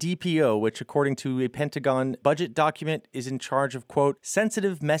DMDPO, which according to a Pentagon budget document is in charge of, quote,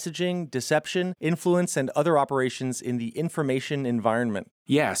 sensitive messaging, deception, influence, and other operations in the information environment.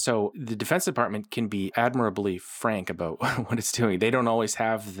 Yeah, so the Defense Department can be admirably frank about what it's doing. They don't always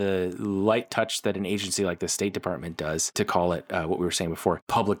have the light touch that an agency like the State Department does to call it, what we were saying before,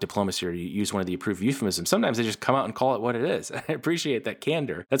 public diplomacy, or to use one of the approved euphemisms. Sometimes they just come out and call it what it is. I appreciate that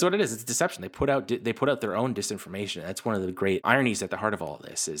candor. That's what it is. It's deception. They put out their own disinformation. That's one of the great ironies at the heart of all of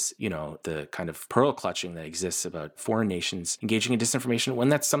this is, the kind of pearl clutching that exists about foreign nations engaging in disinformation, when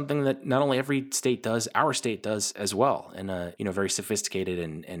that's something that not only every state does, our state does as well, in a very sophisticated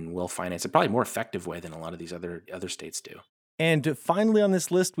and well-financed, and probably more effective way than a lot of these other states do. And finally on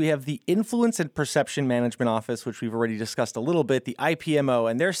this list, we have the Influence and Perception Management Office, which we've already discussed a little bit, the IPMO,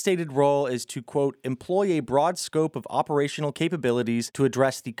 and their stated role is to, quote, employ a broad scope of operational capabilities to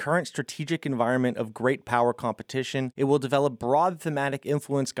address the current strategic environment of great power competition. It will develop broad thematic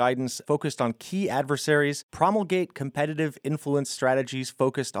influence guidance focused on key adversaries, promulgate competitive influence strategies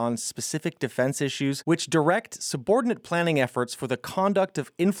focused on specific defense issues, which direct subordinate planning efforts for the conduct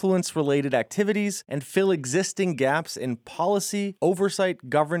of influence-related activities, and fill existing gaps in policy, oversight,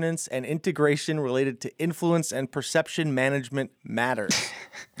 governance, and integration related to influence and perception management matters.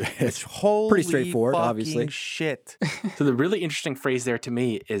 It's pretty straightforward, obviously. Shit. So the really interesting phrase there to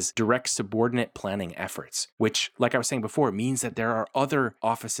me is direct subordinate planning efforts, which, like I was saying before, means that there are other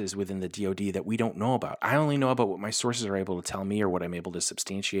offices within the DoD that we don't know about. I only know about what my sources are able to tell me or what I'm able to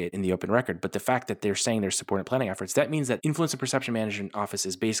substantiate in the open record. But the fact that they're saying they're subordinate planning efforts, that means that Influence and Perception Management Office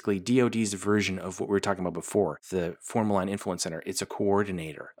is basically DoD's version of what we were talking about before, the Foreign Malign Influence Center. It's a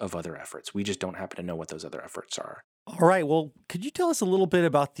coordinator of other efforts. We just don't happen to know what those other efforts are. All right. Well, could you tell us a little bit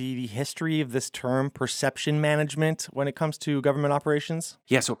about the history of this term, perception management, when it comes to government operations?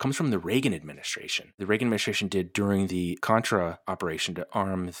 Yeah, so it comes from the Reagan administration. The Reagan administration did during the Contra operation to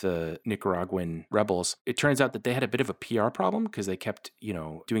arm the Nicaraguan rebels. It turns out that they had a bit of a PR problem because they kept,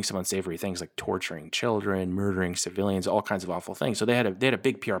 doing some unsavory things like torturing children, murdering civilians, all kinds of awful things. So they had a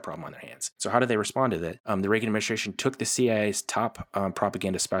big PR problem on their hands. So how did they respond to that? The Reagan administration took the CIA's top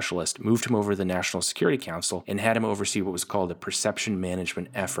propaganda specialist, moved him over to the National Security Council, and had him over oversee what was called a perception management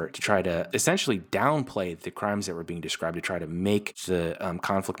effort to try to essentially downplay the crimes that were being described, to try to make the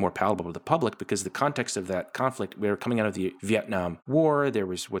conflict more palatable to the public, because the context of that conflict, we were coming out of the Vietnam War. There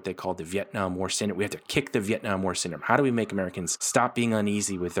was what they called the Vietnam War syndrome. We have to kick the Vietnam War syndrome. How do we make Americans stop being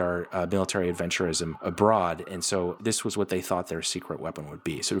uneasy with our military adventurism abroad? And so this was what they thought their secret weapon would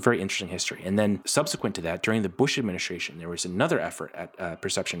be. So a very interesting history. And then subsequent to that, during the Bush administration, there was another effort at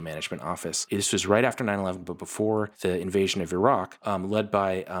Perception Management Office. This was right after 9/11, but before the invasion of Iraq, led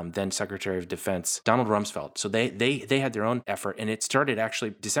by then Secretary of Defense Donald Rumsfeld. So they had their own effort, and it started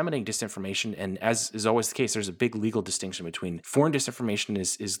actually disseminating disinformation. And as is always the case, there's a big legal distinction between foreign disinformation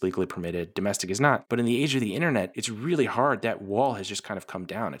is legally permitted, domestic is not. But in the age of the internet, it's really hard. That wall has just kind of come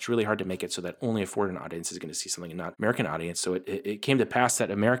down. It's really hard to make it so that only a foreign audience is going to see something and not American audience. So it came to pass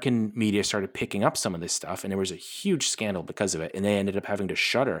that American media started picking up some of this stuff, and there was a huge scandal because of it, and they ended up having to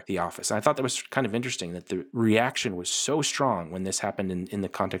shutter the office. And I thought that was kind of interesting that the reaction was so strong when this happened in the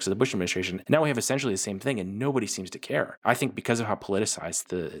context of the Bush administration. And now we have essentially the same thing, and nobody seems to care. I think because of how politicized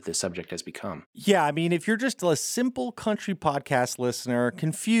the subject has become. Yeah, I mean, if you're just a simple country podcast listener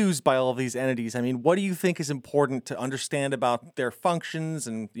confused by all of these entities, I mean, what do you think is important to understand about their functions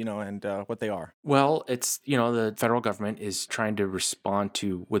and what they are? Well, it's, the federal government is trying to respond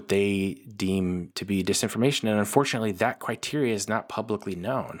to what they deem to be disinformation. And unfortunately, that criteria is not publicly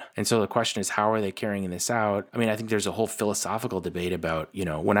known. And so the question is, how are they carrying this out? I mean, I think there's a whole philosophical debate about,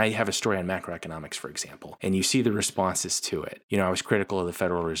 when I have a story on macroeconomics, for example, and you see the responses to it. I was critical of the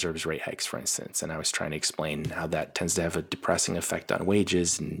Federal Reserve's rate hikes, for instance, and I was trying to explain how that tends to have a depressing effect on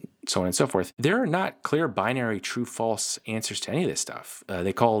wages and so on and so forth. There are not clear binary true-false answers to any of this stuff.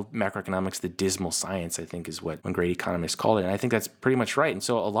 They call macroeconomics the dismal science, I think is what one great economist called it. And I think that's pretty much right. And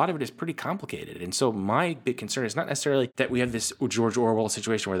so a lot of it is pretty complicated. And so my big concern is not necessarily that we have this George Orwell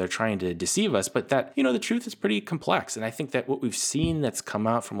situation where they're trying to deceive us, but that, the truth is pretty complex. And I think that what we've seen that's come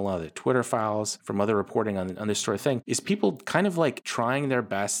out from a lot of the Twitter files, from other reporting on this sort of thing, is people kind of like trying their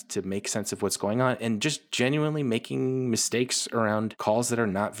best to make sense of what's going on and just genuinely making mistakes around calls that are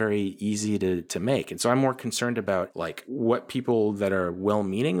not very easy to make. And so I'm more concerned about like what people that are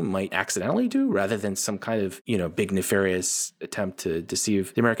well-meaning might accidentally do rather than some kind of, big nefarious attempt to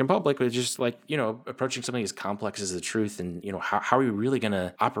deceive the American public, but just like, approaching something as complex as the truth and, how are we really going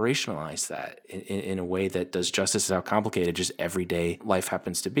to operationalize that in a way that does justice to how complicated just everyday life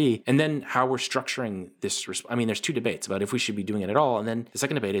happens to be. And then how we're structuring this. I mean, there's two debates about if we should be doing it at all. And then the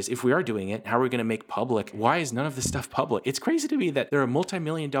second debate is if we are doing it, how are we going to make public? Why is none of this stuff public? It's crazy to me that there are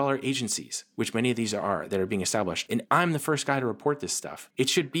multi-million-dollar agencies, which many of these are, that are being established. And I'm the first guy to report this stuff. It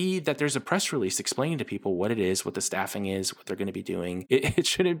should be that there's a press release explaining to people what it is, what the staffing is, what they're going to be doing. It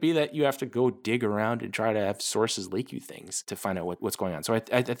shouldn't be that you have to go dig around and try to have sources leak you things to find out what's going on. So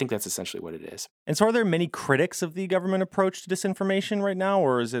I think that's essentially what it is. And so are there many critics of the government approach to disinformation right now,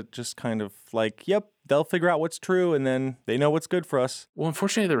 or is it just kind of like, yep, they'll figure out what's true and then they know what's good for us? Well,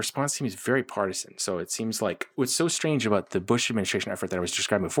 unfortunately, the response seems very partisan. So it seems like what's so strange about the Bush administration effort that I was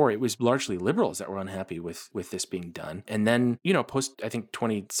describing before, it was largely liberals that were unhappy with this being done. And then, post, I think,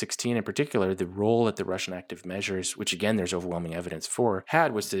 2016 in particular, the role that the Russian active measures, which again, there's overwhelming evidence for,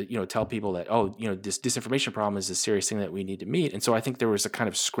 had was to, tell people that, this disinformation problem is a serious thing that we need to meet. And so I think there was a kind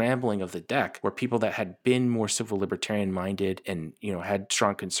of scrambling of the deck where people that had been more civil libertarian minded and, had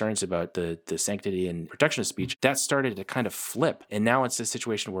strong concerns about the sanctity and protection of speech, that started to kind of flip. And now it's a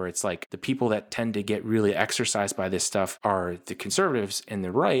situation where it's like the people that tend to get really exercised by this stuff are the conservatives and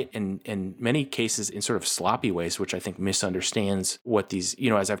the right, and in many cases in sort of sloppy ways, which I think misunderstands what these,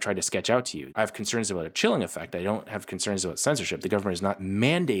 as I've tried to sketch out to you. I have concerns about a chilling effect. I don't have concerns about censorship. The government is not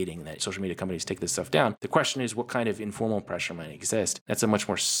mandating that social media companies take this stuff down. The question is what kind of informal pressure might exist. That's a much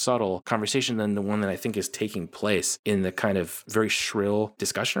more subtle conversation than the one that I think is taking place in the kind of very shrill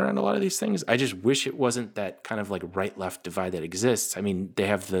discussion around a lot of these things. I just wish it wasn't that kind of like right-left divide that exists. I mean, they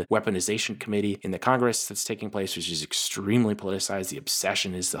have the weaponization committee in the Congress that's taking place, which is extremely politicized. The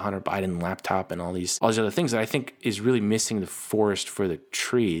obsession is the Hunter Biden laptop and all these other things that I think is really missing the forest for the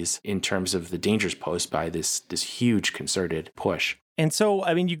trees in terms of the dangers posed by this huge concerted push. And so,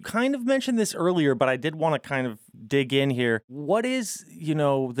 I mean, you kind of mentioned this earlier, but I did want to kind of dig in here. What is,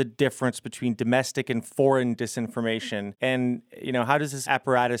 the difference between domestic and foreign disinformation? And, how does this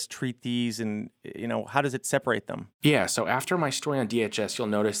apparatus treat these and, how does it separate them? Yeah, so after my story on DHS, you'll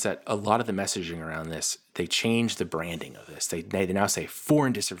notice that a lot of the messaging around this, they changed the branding of this. They now say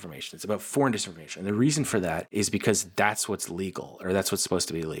foreign disinformation. It's about foreign disinformation. And the reason for that is because that's what's legal, or that's what's supposed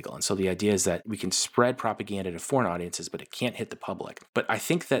to be legal. And so the idea is that we can spread propaganda to foreign audiences, but it can't hit the public. But I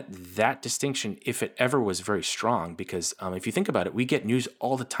think that distinction, if it ever was very strong, wrong because if you think about it, we get news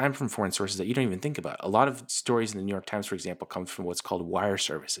all the time from foreign sources that you don't even think about. A lot of stories in the New York Times, for example, come from what's called wire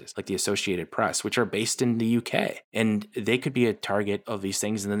services, like the Associated Press, which are based in the UK. And they could be a target of these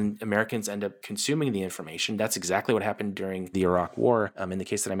things, and then Americans end up consuming the information. That's exactly what happened during the Iraq War, in the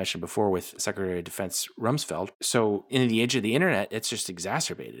case that I mentioned before with Secretary of Defense Rumsfeld. So in the age of the internet, it's just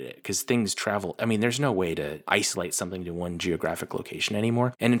exacerbated it because things travel. I mean, there's no way to isolate something to one geographic location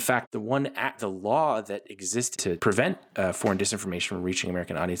anymore. And in fact, the law that exists to prevent foreign disinformation from reaching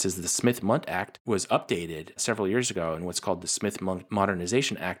American audiences, the Smith-Mundt Act, was updated several years ago in what's called the Smith-Mundt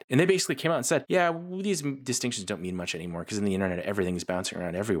Modernization Act. And they basically came out and said, yeah, these distinctions don't mean much anymore because in the internet, everything's bouncing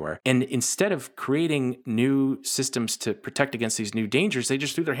around everywhere. And instead of creating new systems to protect against these new dangers, they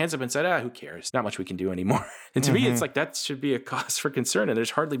just threw their hands up and said, who cares? Not much we can do anymore. And to me, it's like that should be a cause for concern. And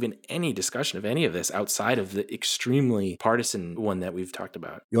there's hardly been any discussion of any of this outside of the extremely partisan one that we've talked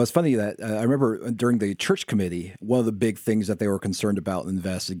about. It's funny that I remember during the Church Committee, one of the big things that they were concerned about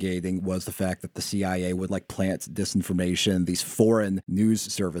investigating was the fact that the CIA would plant disinformation, these foreign news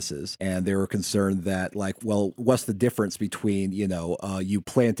services. And they were concerned that what's the difference between, you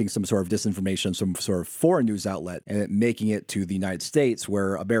planting some sort of disinformation, some sort of foreign news outlet and making it to the United States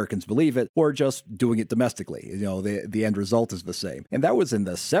where Americans believe it, or just doing it domestically. The end result is the same. And that was in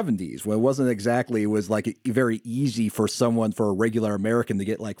the 70s when it was very easy for a regular American to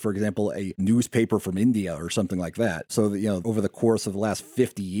get, for example, a newspaper from India or something like that. So that, over the course of the last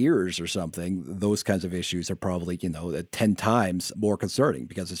 50 years or something, those kinds of issues are probably, 10 times more concerning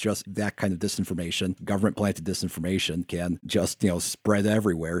because it's just that kind of disinformation, government planted disinformation can just, spread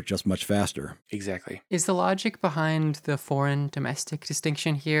everywhere just much faster. Exactly. Is the logic behind the foreign domestic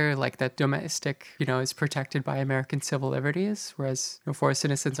distinction here that domestic, is protected by American civil liberties, whereas foreign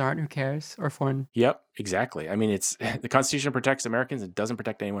citizens aren't? Who cares? Or foreign? Yep, exactly. I mean, it's the Constitution protects Americans; it doesn't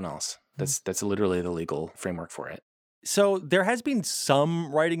protect anyone else. That's literally the legal framework for it. So there has been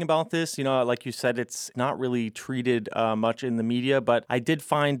some writing about this. Like you said, it's not really treated much in the media, but I did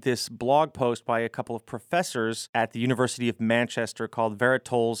find this blog post by a couple of professors at the University of Manchester called Vera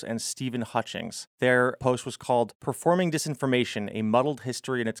Tolles and Stephen Hutchings. Their post was called Performing Disinformation, A Muddled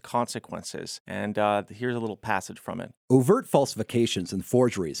History and Its Consequences. And here's a little passage from it. Overt falsifications and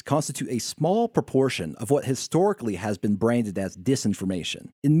forgeries constitute a small proportion of what historically has been branded as disinformation.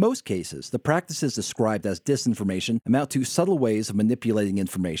 In most cases, the practices described as disinformation amount to subtle ways of manipulating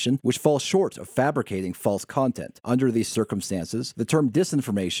information which fall short of fabricating false content. Under these circumstances, the term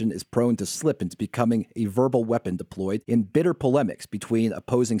disinformation is prone to slip into becoming a verbal weapon deployed in bitter polemics between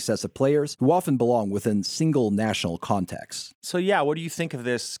opposing sets of players who often belong within single national contexts. So what do you think of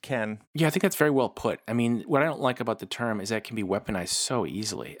this, Ken? Yeah, I think that's very well put. I mean, what I don't like about the term is that it can be weaponized so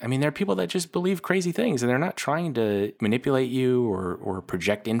easily. I mean, there are people that just believe crazy things and they're not trying to manipulate you or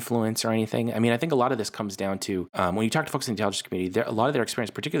project influence or anything. I mean, I think a lot of this comes down to when you talk to folks in the intelligence community, a lot of their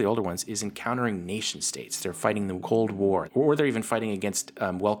experience, particularly older ones, is encountering nation states. They're fighting the Cold War, or they're even fighting against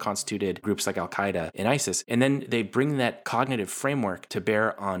well-constituted groups like Al-Qaeda and ISIS. And then they bring that cognitive framework to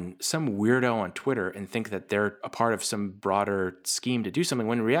bear on some weirdo on Twitter and think that they're a part of some broader scheme to do something,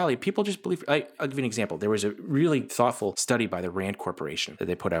 when in reality, people just believe. I'll give you an example. There was a really thoughtful study by the Rand Corporation that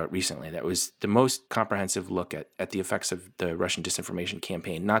they put out recently that was the most comprehensive look at the effects of the Russian disinformation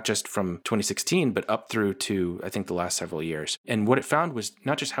campaign, not just from 2016, but up through to, I think, the last several years. And what it found was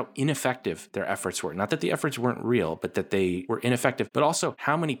not just how ineffective their efforts were, not that the efforts weren't real, but that they were ineffective, but also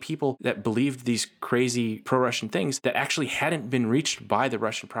how many people that believed these crazy pro-Russian things that actually hadn't been reached by the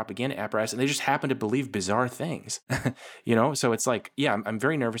Russian propaganda apparatus, and they just happened to believe bizarre things. So it's I'm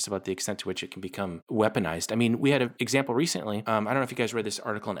very nervous about the extent to which it can become weaponized. I mean, we had an example recently. I don't know if you guys read this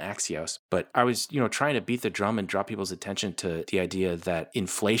article in Axios, but I was, trying to beat the drum and draw people's attention to the idea that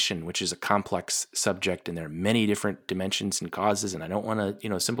inflation, which is a complex subject, and there are many different dimensions and causes, and I don't want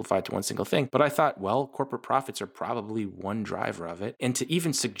to, simplify it to one single thing. But I thought, well, corporate profits are probably one driver of it. And to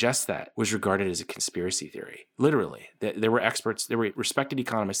even suggest that was regarded as a conspiracy theory. Literally, there were experts, there were respected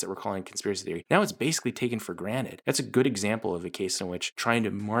economists that were calling it conspiracy theory. Now it's basically taken for granted. That's a good example of a case in which trying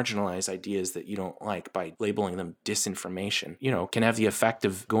to marginalize ideas that you don't like by labeling them disinformation, can have the effect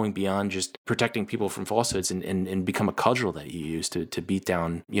of going beyond just protecting people from falsehoods and become a cudgel that you use to beat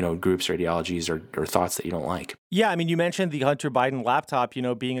down, groups or ideologies or thoughts that you don't like. Yeah, I mean, you mentioned the Hunter Biden laptop,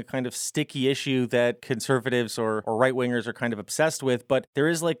 being a kind of sticky issue that conservatives or right-wingers are kind of obsessed with, but there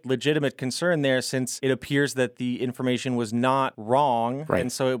is legitimate concern there since it appears that the information was not wrong. Right.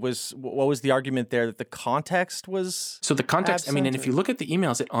 And so what was the argument there, that the context was So the context, absent, and if you look at the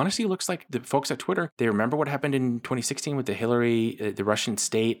emails, it honestly looks like the folks at Twitter, they remember what happened in 2016 with the Russian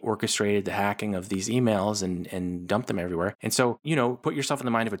state orchestrated the hacking of these emails and dumped them everywhere. And so, put yourself in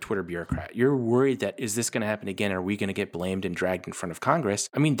the mind of a Twitter bureaucrat. You're worried that, is this going to happen again? again, are we going to get blamed and dragged in front of Congress?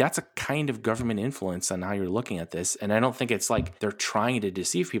 I mean, that's a kind of government influence on how you're looking at this. And I don't think it's like they're trying to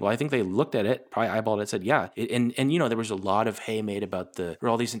deceive people. I think they looked at it, probably eyeballed it, said, yeah. And there was a lot of hay made about there were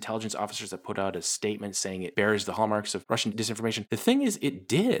all these intelligence officers that put out a statement saying it bears the hallmarks of Russian disinformation. The thing is, it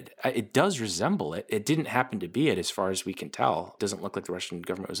did. It does resemble it. It didn't happen to be it as far as we can tell. It doesn't look like the Russian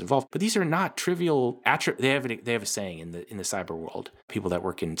government was involved. But these are not trivial. They have a saying in the cyber world, people that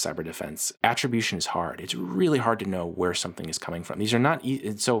work in cyber defense, attribution is hard. It's really hard to know where something is coming from. These are not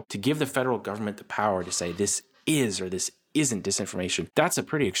so to give the federal government the power to say this is or this isn't disinformation, that's a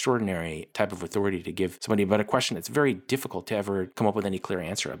pretty extraordinary type of authority to give somebody about a question that's very difficult to ever come up with any clear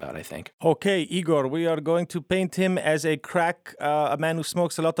answer about, I think. Okay, Igor, we are going to paint him as a man who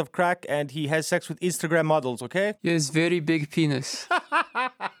smokes a lot of crack and he has sex with Instagram models, okay? Yes, very big penis.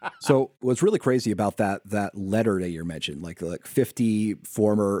 So what's really crazy about that letter that you mentioned, like 50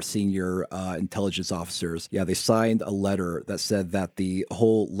 former senior intelligence officers, they signed a letter that said that the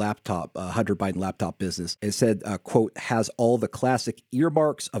whole laptop, Hunter Biden laptop business, it said, quote, has all the classic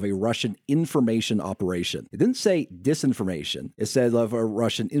earmarks of a Russian information operation. It didn't say disinformation. It said of a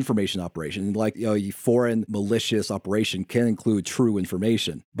Russian information operation. And like, a foreign malicious operation can include true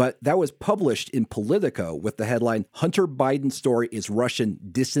information. But that was published in Politico with the headline, Hunter Biden story is Russian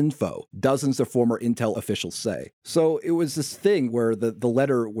disinfo, dozens of former intel officials say. So it was this thing where the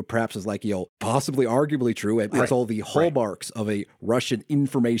letter would perhaps is like, possibly arguably true. It has all the hallmarks of a Russian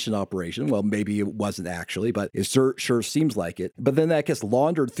information operation. Well, maybe it wasn't actually, but it sure seems like it. But then that gets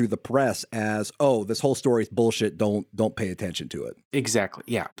laundered through the press as, this whole story is bullshit. Don't pay attention to it. Exactly.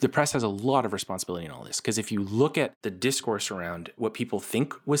 Yeah. The press has a lot of responsibility in all this, because if you look at the discourse around what people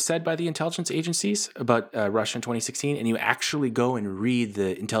think was said by the intelligence agencies about Russia in 2016, and you actually go and read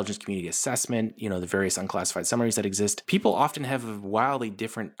the intelligence community assessment, the various unclassified summaries that exist, people often have a wildly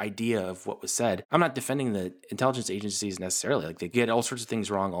different idea of what was said. I'm not defending the intelligence agencies necessarily. Like, they get all sorts of things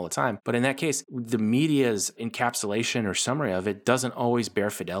wrong all the time. But in that case, the media's encapsulation or summary of it doesn't always bear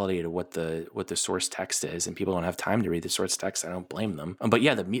fidelity to what the source text is, and people don't have time to read the source text. I don't blame them. But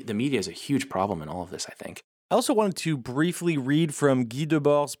yeah, the media is a huge problem in all of this, I think. I also wanted to briefly read from Guy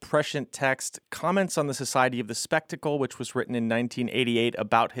Debord's prescient text, Comments on the Society of the Spectacle, which was written in 1988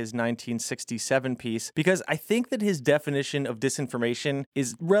 about his 1967 piece, because I think that his definition of disinformation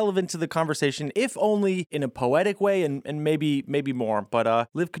is relevant to the conversation, if only in a poetic way and maybe more. But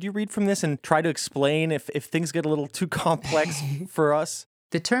Liv, could you read from this and try to explain if things get a little too complex for us?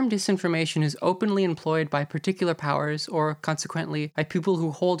 The term disinformation is openly employed by particular powers, or consequently, by people who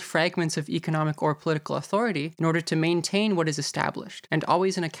hold fragments of economic or political authority in order to maintain what is established, and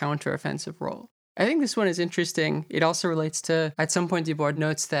always in a counter-offensive role. I think this one is interesting. It also relates to, at some point, Debord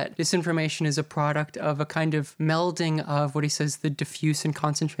notes that disinformation is a product of a kind of melding of what he says the diffuse and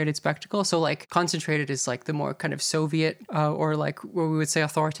concentrated spectacle. So like concentrated is like the more kind of Soviet or like what we would say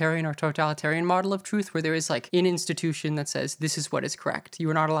authoritarian or totalitarian model of truth, where there is like an institution that says this is what is correct. You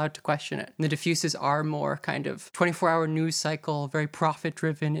are not allowed to question it. And the diffuses are more kind of 24-hour news cycle, very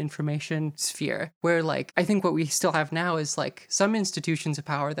profit-driven information sphere, where like I think what we still have now is like some institutions of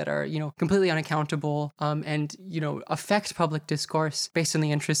power that are, completely unaccountable and, affect public discourse based on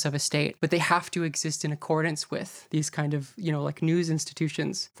the interests of a state, but they have to exist in accordance with these kind of, like news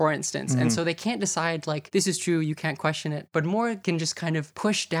institutions, for instance. Mm-hmm. And so they can't decide like, this is true, you can't question it, but more can just kind of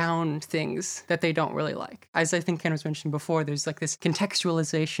push down things that they don't really like. As I think Ken was mentioning before, there's like this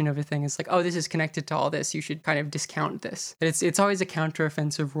contextualization of a thing. It's like, this is connected to all this, you should kind of discount this. It's always a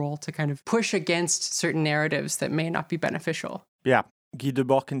counteroffensive role to kind of push against certain narratives that may not be beneficial. Yeah. Guy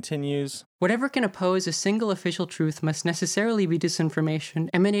Debord continues. Whatever can oppose a single official truth must necessarily be disinformation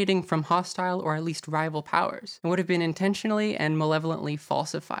emanating from hostile or at least rival powers, and would have been intentionally and malevolently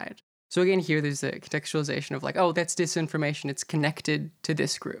falsified. So again, here there's a contextualization of like, that's disinformation. It's connected to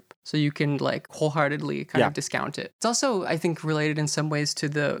this group. So you can like wholeheartedly kind of discount it. It's also, I think, related in some ways to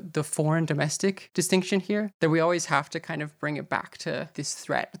the foreign domestic distinction here, that we always have to kind of bring it back to this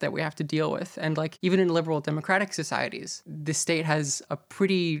threat that we have to deal with. And like even in liberal democratic societies, the state has a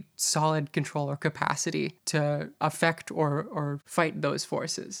pretty solid control or capacity to affect or fight those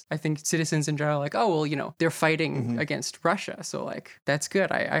forces. I think citizens in general are like, they're fighting against Russia. So like, that's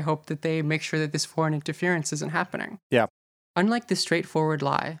good. I hope that they make sure that this foreign interference isn't happening. Yeah. Unlike the straightforward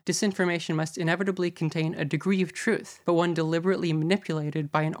lie, disinformation must inevitably contain a degree of truth, but one deliberately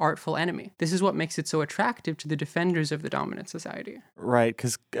manipulated by an artful enemy. This is what makes it so attractive to the defenders of the dominant society. Right,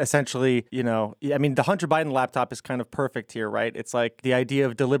 because essentially, the Hunter Biden laptop is kind of perfect here, right? It's like the idea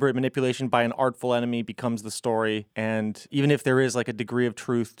of deliberate manipulation by an artful enemy becomes the story, and even if there is like a degree of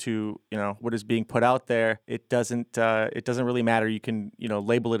truth to, what is being put out there, it doesn't really matter. You can,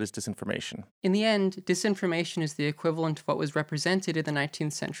 label it as disinformation. In the end, disinformation is the equivalent of what was represented in the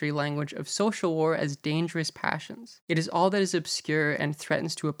 19th century language of social war as dangerous passions. It is all that is obscure and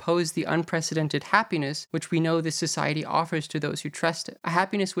threatens to oppose the unprecedented happiness which we know this society offers to those who trust it, a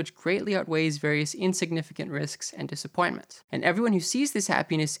happiness which greatly outweighs various insignificant risks and disappointments. And everyone who sees this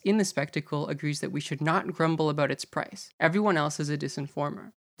happiness in the spectacle agrees that we should not grumble about its price. Everyone else is a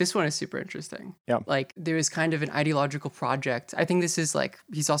disinformer. This one is super interesting. Yeah. Like, there is kind of an ideological project. I think this is like,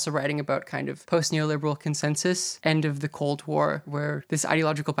 he's also writing about kind of post-neoliberal consensus, end of the Cold War, where this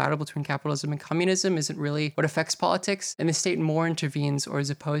ideological battle between capitalism and communism isn't really what affects politics, and the state more intervenes, or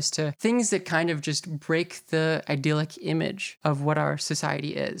as opposed to things that kind of just break the idyllic image of what our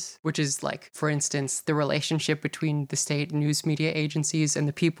society is, which is like, for instance, the relationship between the state news media agencies and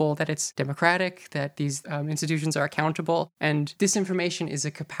the people, that it's democratic, that these institutions are accountable, and disinformation is a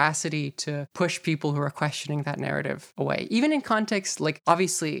capacity to push people who are questioning that narrative away. Even in contexts, like,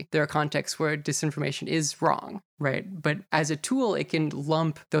 obviously there are contexts where disinformation is wrong, right? But as a tool, it can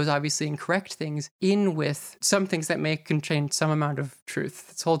lump those obviously incorrect things in with some things that may contain some amount of truth,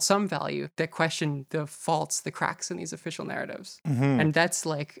 that hold some value, that question the faults, the cracks in these official narratives. And that's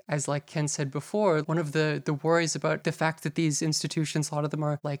like, as like Ken said before, one of the worries about the fact that these institutions, a lot of them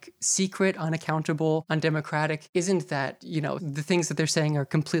are like secret, unaccountable, undemocratic, isn't that, the things that they're saying are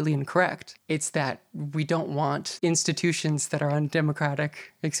completely incorrect. It's that we don't want institutions that are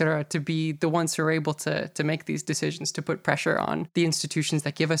undemocratic, etc., to be the ones who are able to make these decisions, to put pressure on the institutions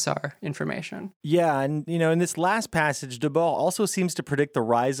that give us our information. Yeah, and in this last passage, Deball also seems to predict the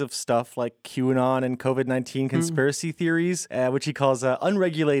rise of stuff like QAnon and COVID-19 conspiracy theories, which he calls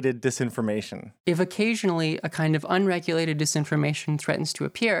unregulated disinformation. If occasionally a kind of unregulated disinformation threatens to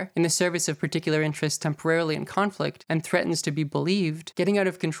appear in the service of particular interests temporarily in conflict and threatens to be believed, getting out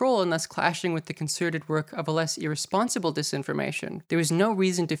of control and thus clashing with the concerted work of a less irresponsible disinformation, there is no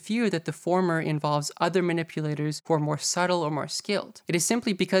reason to fear that the former involves other manipulators who are more subtle or more skilled. It is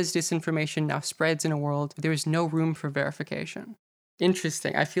simply because disinformation now spreads in a world where there is no room for verification.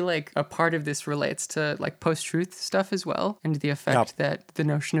 Interesting. I feel like a part of this relates to like post-truth stuff as well, and the effect that the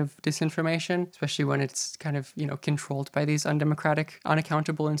notion of disinformation, especially when it's kind of, controlled by these undemocratic,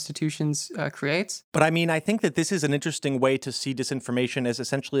 unaccountable institutions, creates. But I think that this is an interesting way to see disinformation as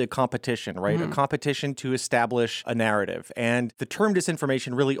essentially a competition, right? A competition to establish a narrative. And the term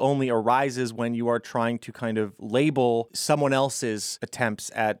disinformation really only arises when you are trying to kind of label someone else's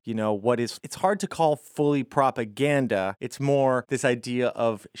attempts at, what is, it's hard to call fully propaganda. It's more this idea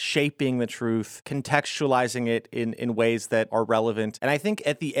of shaping the truth, contextualizing it in ways that are relevant. And I think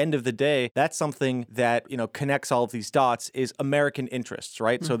at the end of the day, that's something that, connects all of these dots is American interests,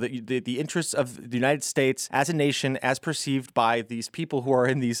 right? So the interests of the United States as a nation, as perceived by these people who are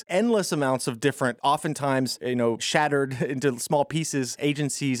in these endless amounts of different, oftentimes, shattered into small pieces,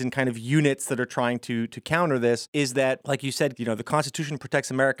 agencies and kind of units that are trying to counter this, is that, like you said, the Constitution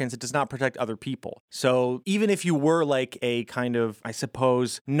protects Americans, it does not protect other people. So even if you were like a kind of, I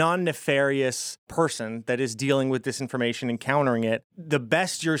suppose, non-nefarious person that is dealing with disinformation and countering it, the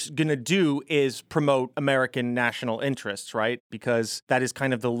best you're going to do is promote American national interests, right? Because that is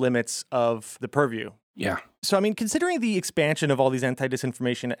kind of the limits of the purview. Yeah. So, considering the expansion of all these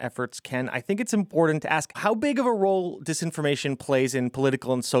anti-disinformation efforts, Ken, I think it's important to ask how big of a role disinformation plays in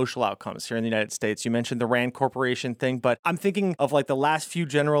political and social outcomes here in the United States. You mentioned the Rand Corporation thing, but I'm thinking of like the last few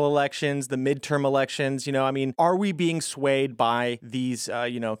general elections, the midterm elections, are we being swayed by these,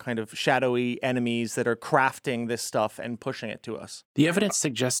 kind of shadowy enemies that are crafting this stuff and pushing it to us? The evidence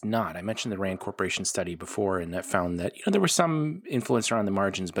suggests not. I mentioned the Rand Corporation study before, and that found that, there was some influence around the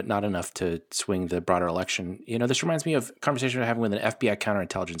margins, but not enough to swing the broader election. This reminds me of a conversation we're having with an FBI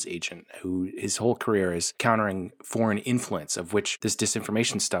counterintelligence agent who his whole career is countering foreign influence, of which this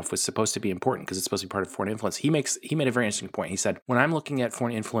disinformation stuff was supposed to be important because it's supposed to be part of foreign influence. He made a very interesting point. He said, when I'm looking at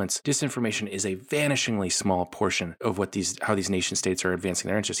foreign influence, disinformation is a vanishingly small portion of how these nation states are advancing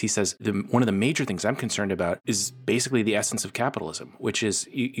their interests. He says, one of the major things I'm concerned about is basically the essence of capitalism, which is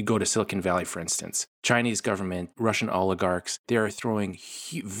you go to Silicon Valley, for instance. Chinese government, Russian oligarchs, they are throwing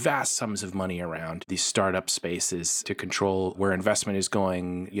vast sums of money around. these startup spaces to control where investment is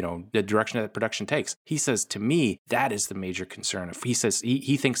going, the direction that production takes. He says, to me, that is the major concern. He says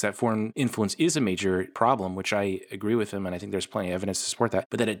he thinks that foreign influence is a major problem, which I agree with him, and I think there's plenty of evidence to support that,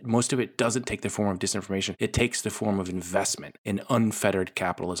 but that most of it doesn't take the form of disinformation. It takes the form of investment, and unfettered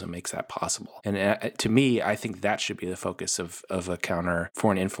capitalism makes that possible. And to me, I think that should be the focus of a counter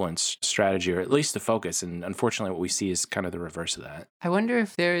foreign influence strategy, or at least the focus. And unfortunately, what we see is kind of the reverse of that. I wonder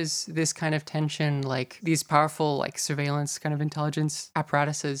if there's this kind of tension, like these powerful like surveillance kind of intelligence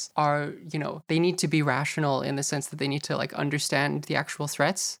apparatuses are, they need to be rational in the sense that they need to like understand the actual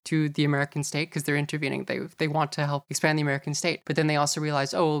threats to the American state because they're intervening. They want to help expand the American state. But then they also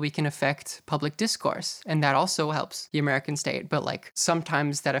realize, oh, well, we can affect public discourse. And that also helps the American state. But like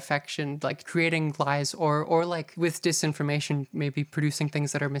sometimes that affection, like creating lies or like with disinformation, maybe producing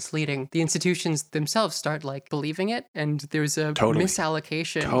things that are misleading, the institutions themselves start like believing it. And there's a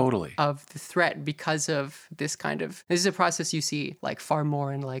misallocation of the threat because of this is a process you see like far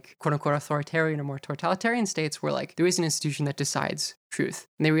more in like quote unquote authoritarian or more totalitarian states where like there is an institution that decides truth.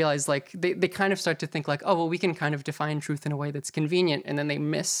 And they realize like they kind of start to think like, oh, well, we can kind of define truth in a way that's convenient. And then they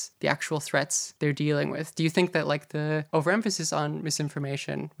miss the actual threats they're dealing with. Do you think that like the overemphasis on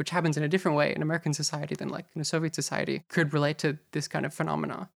misinformation, which happens in a different way in American society than like in a Soviet society, could relate to this kind of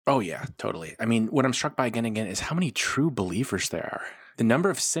phenomena? Oh, yeah, totally. I mean, what I'm struck by again is how many true believers there are. The number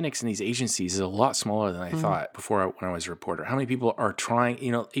of cynics in these agencies is a lot smaller than I thought before when I was a reporter. How many people are trying,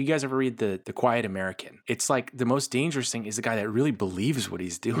 you guys ever read The Quiet American? It's like the most dangerous thing is the guy that really believes what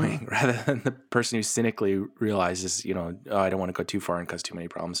he's doing rather than the person who cynically realizes, oh, I don't want to go too far and cause too many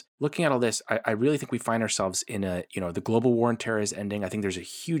problems. Looking at all this, I really think we find ourselves in the global war on terror is ending. I think there's a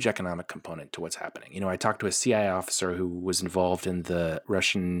huge economic component to what's happening. I talked to a CIA officer who was involved in the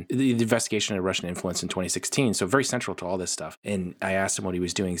investigation of Russian influence in 2016. So very central to all this stuff. And I asked him what he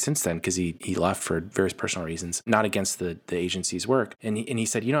was doing since then because he left for various personal reasons, not against the agency's work. And he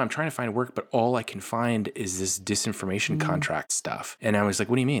said, I'm trying to find work, but all I can find is this disinformation contract stuff. And I was like,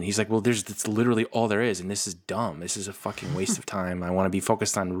 what do you mean? He's like, well, that's literally all there is. And this is dumb. This is a fucking waste of time. I want to be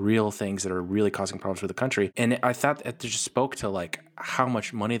focused on real things that are really causing problems for the country. And I thought that just spoke to like how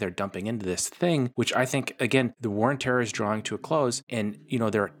much money they're dumping into this thing, which I think, again, the war on terror is drawing to a close. And,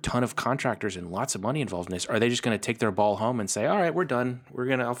 there are a ton of contractors and lots of money involved in this. Are they just going to take their ball home and say, all right, we're done.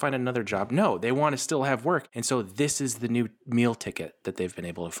 I'll find another job. No, they want to still have work. And so this is the new meal ticket that they've been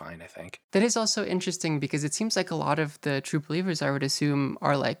able to find, I think. That is also interesting because it seems like a lot of the true believers, I would assume,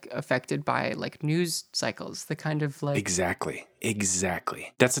 are like affected by like news cycles, the kind of like...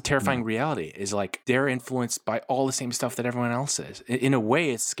 Exactly. That's a terrifying reality, is like they're influenced by all the same stuff that everyone else is. In a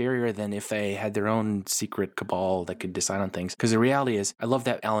way, it's scarier than if they had their own secret cabal that could decide on things. Because the reality is, I love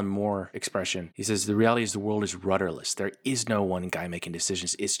that Alan Moore expression. He says, the reality is the world is rudderless. There is no one guy making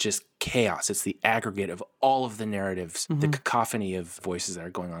decisions. It's just chaos. It's the aggregate of all of the narratives, the cacophony of voices that are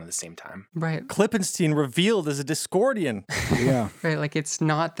going on at the same time. Right. Klippenstein revealed as a Discordian. Yeah. Right. Like it's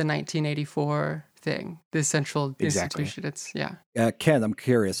not the 1984 thing, the central institution. It's, Ken, I'm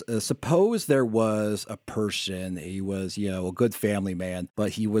curious. Suppose there was a person, he was, a good family man,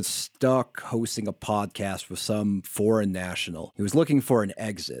 but he was stuck hosting a podcast with some foreign national. He was looking for an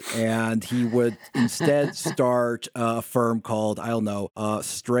exit, and he would instead start a firm called,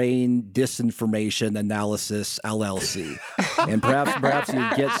 Strain Disinformation Analysis LLC. And perhaps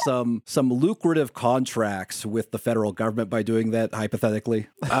you'd get some lucrative contracts with the federal government by doing that, hypothetically.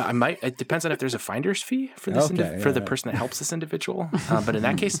 I might. It depends on if there's a finder's fee for this for the person that helps this individual. But in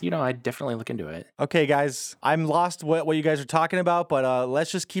that case, I'd definitely look into it. Okay, guys, I'm lost what you guys are talking about, but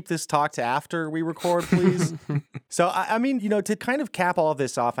let's just keep this talk to after we record, please. So, I mean, to kind of cap all of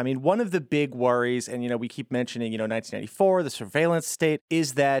this off, I mean, one of the big worries, and, we keep mentioning, 1994, the surveillance state,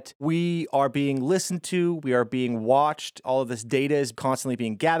 is that we are being listened to, we are being watched, all of this data is constantly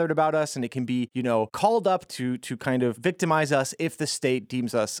being gathered about us, and it can be, called up to kind of victimize us if the state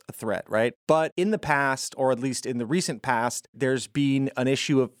deems us a threat, right? But in the past, or at least in the recent past, there's been an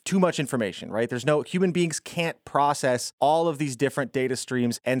issue of too much information, right? Human beings can't process all of these different data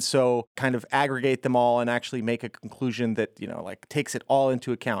streams, and so kind of aggregate them all and actually make a conclusion that, takes it all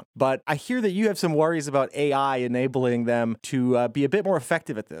into account. But I hear that you have some worries about AI enabling them to be a bit more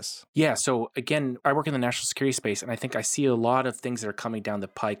effective at this. Yeah. So again, I work in the national security space, and I think I see a lot of things that are coming down the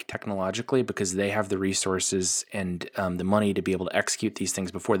pike technologically because they have the resources and the money to be able to execute these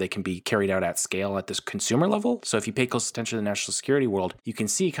things before they can be carried out at scale at this consumer level. So if you pay close attention to the national security world, you can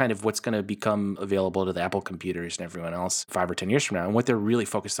see kind of what's going to become available to the Apple computers and everyone else 5 or 10 years from now. And what they're really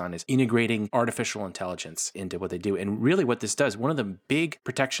focused on is integrating artificial intelligence into what they do. And really what this does, one of the big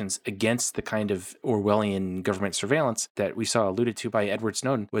protections against the kind of Orwellian government surveillance that we saw alluded to by Edward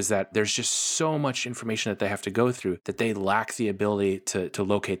Snowden was that there's just so much information that they have to go through that they lack the ability to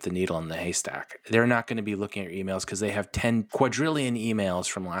locate the needle in the haystack. They're not going to be looking at your emails because they have 10 quadrillion emails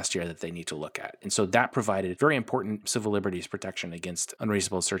from last year that they need to look at. And so that provided very important civil liberties protection against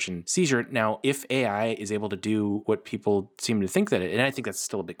unreasonable search and seizure. Now, if AI is able to do what people seem to think that and I think that's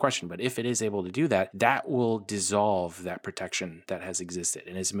still a big question, but if it is able to do that, that will dissolve that protection that has existed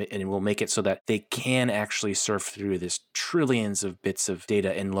and it will make it so that they can actually surf through this trillions of bits of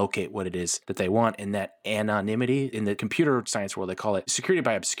data and locate what it is that they want. And that anonymity, in the computer science world, they call it security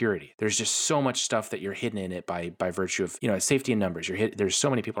by obscurity. There's just so much stuff that you're hidden in it by virtue of, safety in numbers. There's so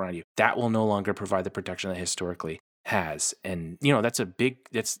many people around you. That will no longer provide the protection that historically has. And, that's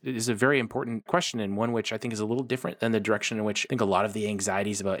a very important question, and one which I think is a little different than the direction in which I think a lot of the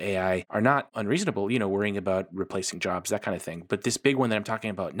anxieties about AI are not unreasonable, worrying about replacing jobs, that kind of thing. But this big one that I'm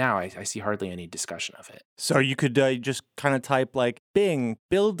talking about now, I see hardly any discussion of it. So you could just kind of type like, Bing,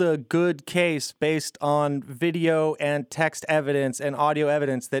 build a good case based on video and text evidence and audio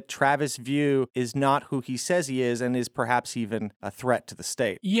evidence that Travis View is not who he says he is and is perhaps even a threat to the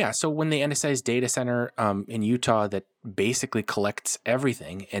state. Yeah. So when the NSA's data center in Utah that basically collects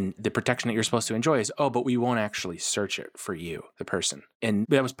everything, and the protection that you're supposed to enjoy is, but we won't actually search it for you, the person. And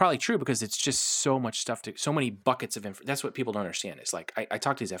that was probably true because it's just so much stuff, so many buckets of information. That's what people don't understand. It's like, I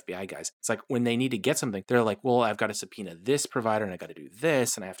talk to these FBI guys. It's like when they need to get something, they're like, well, I've got to subpoena this provider and I got to do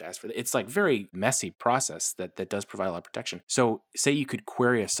this and I have to ask for that. It's like very messy process that does provide a lot of protection. So say you could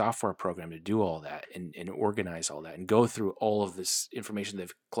query a software program to do all that and organize all that and go through all of this information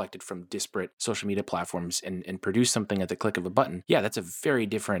they've collected from disparate social media platforms and produce something at the click of a button. Yeah, that's a very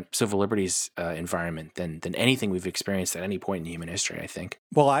different civil liberties environment than anything we've experienced at any point in human history, I think.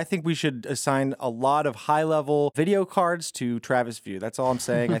 Well, I think we should assign a lot of high-level video cards to Travis View. That's all I'm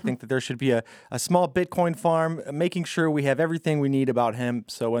saying. I think that there should be a small Bitcoin farm, making sure we have everything we need about him,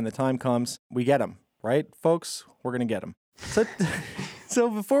 so when the time comes, we get him. Right, folks? We're going to get him. So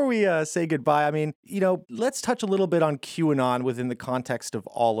before we say goodbye, I mean, let's touch a little bit on QAnon within the context of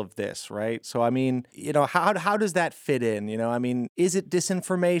all of this, right? So, I mean, how does that fit in? I mean, is it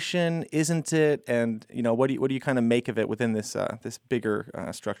disinformation? Isn't it? And, what do you kind of make of it within this this bigger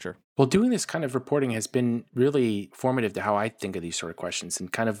structure? Well, doing this kind of reporting has been really formative to how I think of these sort of questions.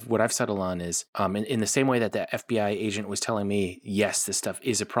 And kind of what I've settled on is, in the same way that the FBI agent was telling me, yes, this stuff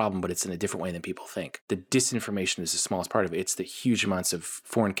is a problem, but it's in a different way than people think. The disinformation is the smallest part of it. It's the huge amounts of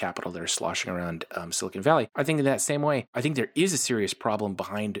foreign capital that are sloshing around Silicon Valley. I think in that same way, I think there is a serious problem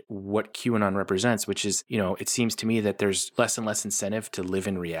behind what QAnon represents, which is, it seems to me that there's less and less incentive to live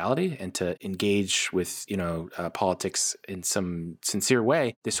in reality and to engage with, politics in some sincere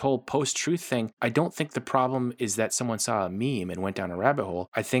way. This whole post-truth thing, I don't think the problem is that someone saw a meme and went down a rabbit hole.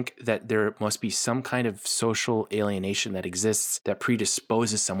 I think that there must be some kind of social alienation that exists that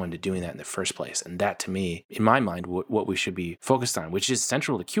predisposes someone to doing that in the first place. And that, to me, in my mind, what we should be focused on, which is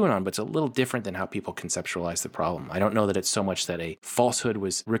central to QAnon, but it's a little different than how people conceptualize the problem. I don't know that it's so much that a falsehood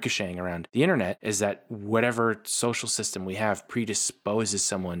was ricocheting around the internet as that whatever social system we have predisposes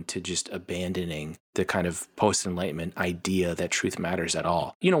someone to just abandoning the kind of post-enlightenment idea that truth matters at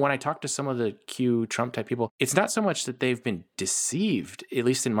all. When I talk to some of the Q Trump type people, it's not so much that they've been deceived, at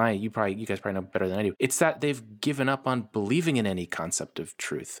least in you guys probably know better than I do. It's that they've given up on believing in any concept of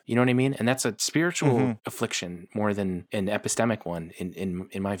truth. You know what I mean? And that's a spiritual affliction more than an epistemic one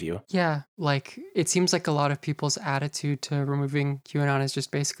in my view. Yeah, like it seems like a lot of people's attitude to removing QAnon is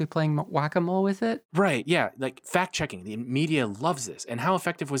just basically playing whack-a-mole with it. Right, yeah, like fact-checking. The media loves this. And how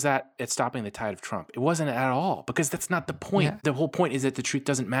effective was that at stopping the tide of Trump? It wasn't at all, because that's not the point. Yeah. The whole point is that the truth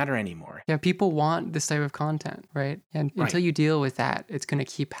doesn't matter anymore. Yeah, people want this type of content, right? And until you deal with that, it's going to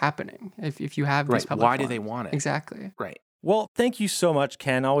keep happening. If you have these public Why do they want it? Exactly. Right. Well, thank you so much,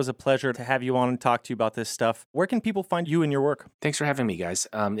 Ken. Always a pleasure to have you on and talk to you about this stuff. Where can people find you and your work? Thanks for having me, guys.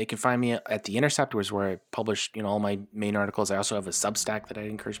 They can find me at The Intercept, where I publish all my main articles. I also have a Substack that I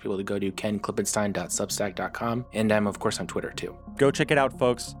encourage people to go to, kenklippenstein.substack.com. And I'm, of course, on Twitter, too. Go check it out,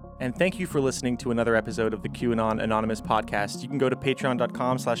 folks. And thank you for listening to another episode of the QAnon Anonymous podcast. You can go to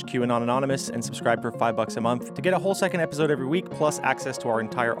patreon.com/QAnonAnonymous and subscribe for $5 a month to get a whole second episode every week, plus access to our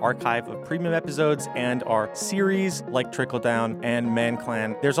entire archive of premium episodes and our series like Trickle Down and Man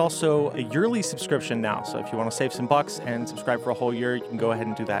Clan. There's also a yearly subscription now, so if you want to save some bucks and subscribe for a whole year, you can go ahead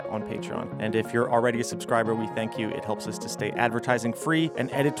and do that on Patreon. And if you're already a subscriber, we thank you. It helps us to stay advertising free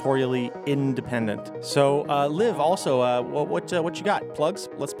and editorially independent. So, Liv, also, what you got? Plugs?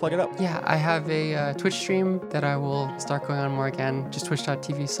 Let's plug it up. Yeah, I have a Twitch stream that I will start going on more again. Just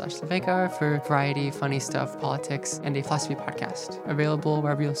twitch.tv/LeVegar for variety, funny stuff, politics, and a philosophy podcast. Available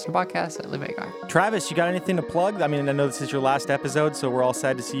wherever you listen to podcasts at LeVegar. Travis, you got anything to plug? I mean, I know this is your last episode, so we're all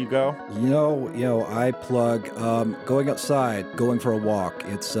sad to see you go. You know, I plug going outside, going for a walk.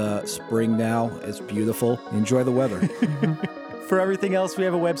 It's spring now. It's beautiful. Enjoy the weather. For everything else, we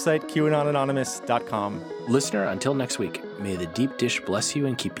have a website, QAnonAnonymous.com. Listener, until next week, may the deep dish bless you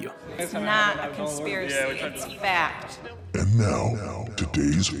and keep you. It's not a conspiracy, it's fact. And now,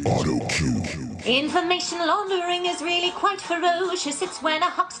 today's auto cue. Information laundering is really quite ferocious. It's when a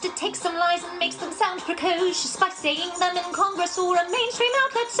huckster takes some lies and makes them sound precocious by saying them in Congress or a mainstream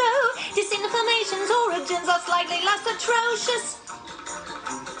outlet. So, disinformation's origins are slightly less atrocious.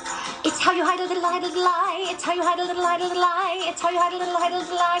 It's how you hide a little lie. It's how you hide a little lie. It's how you hide a little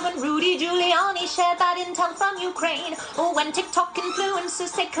lie. When Rudy Giuliani shared bad intel from Ukraine, or when TikTok influencers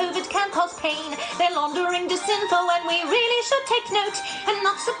say COVID can cause pain. They're laundering disinfo and we really should take note and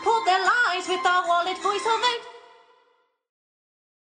not support their lies with our wallet, voice, or vote.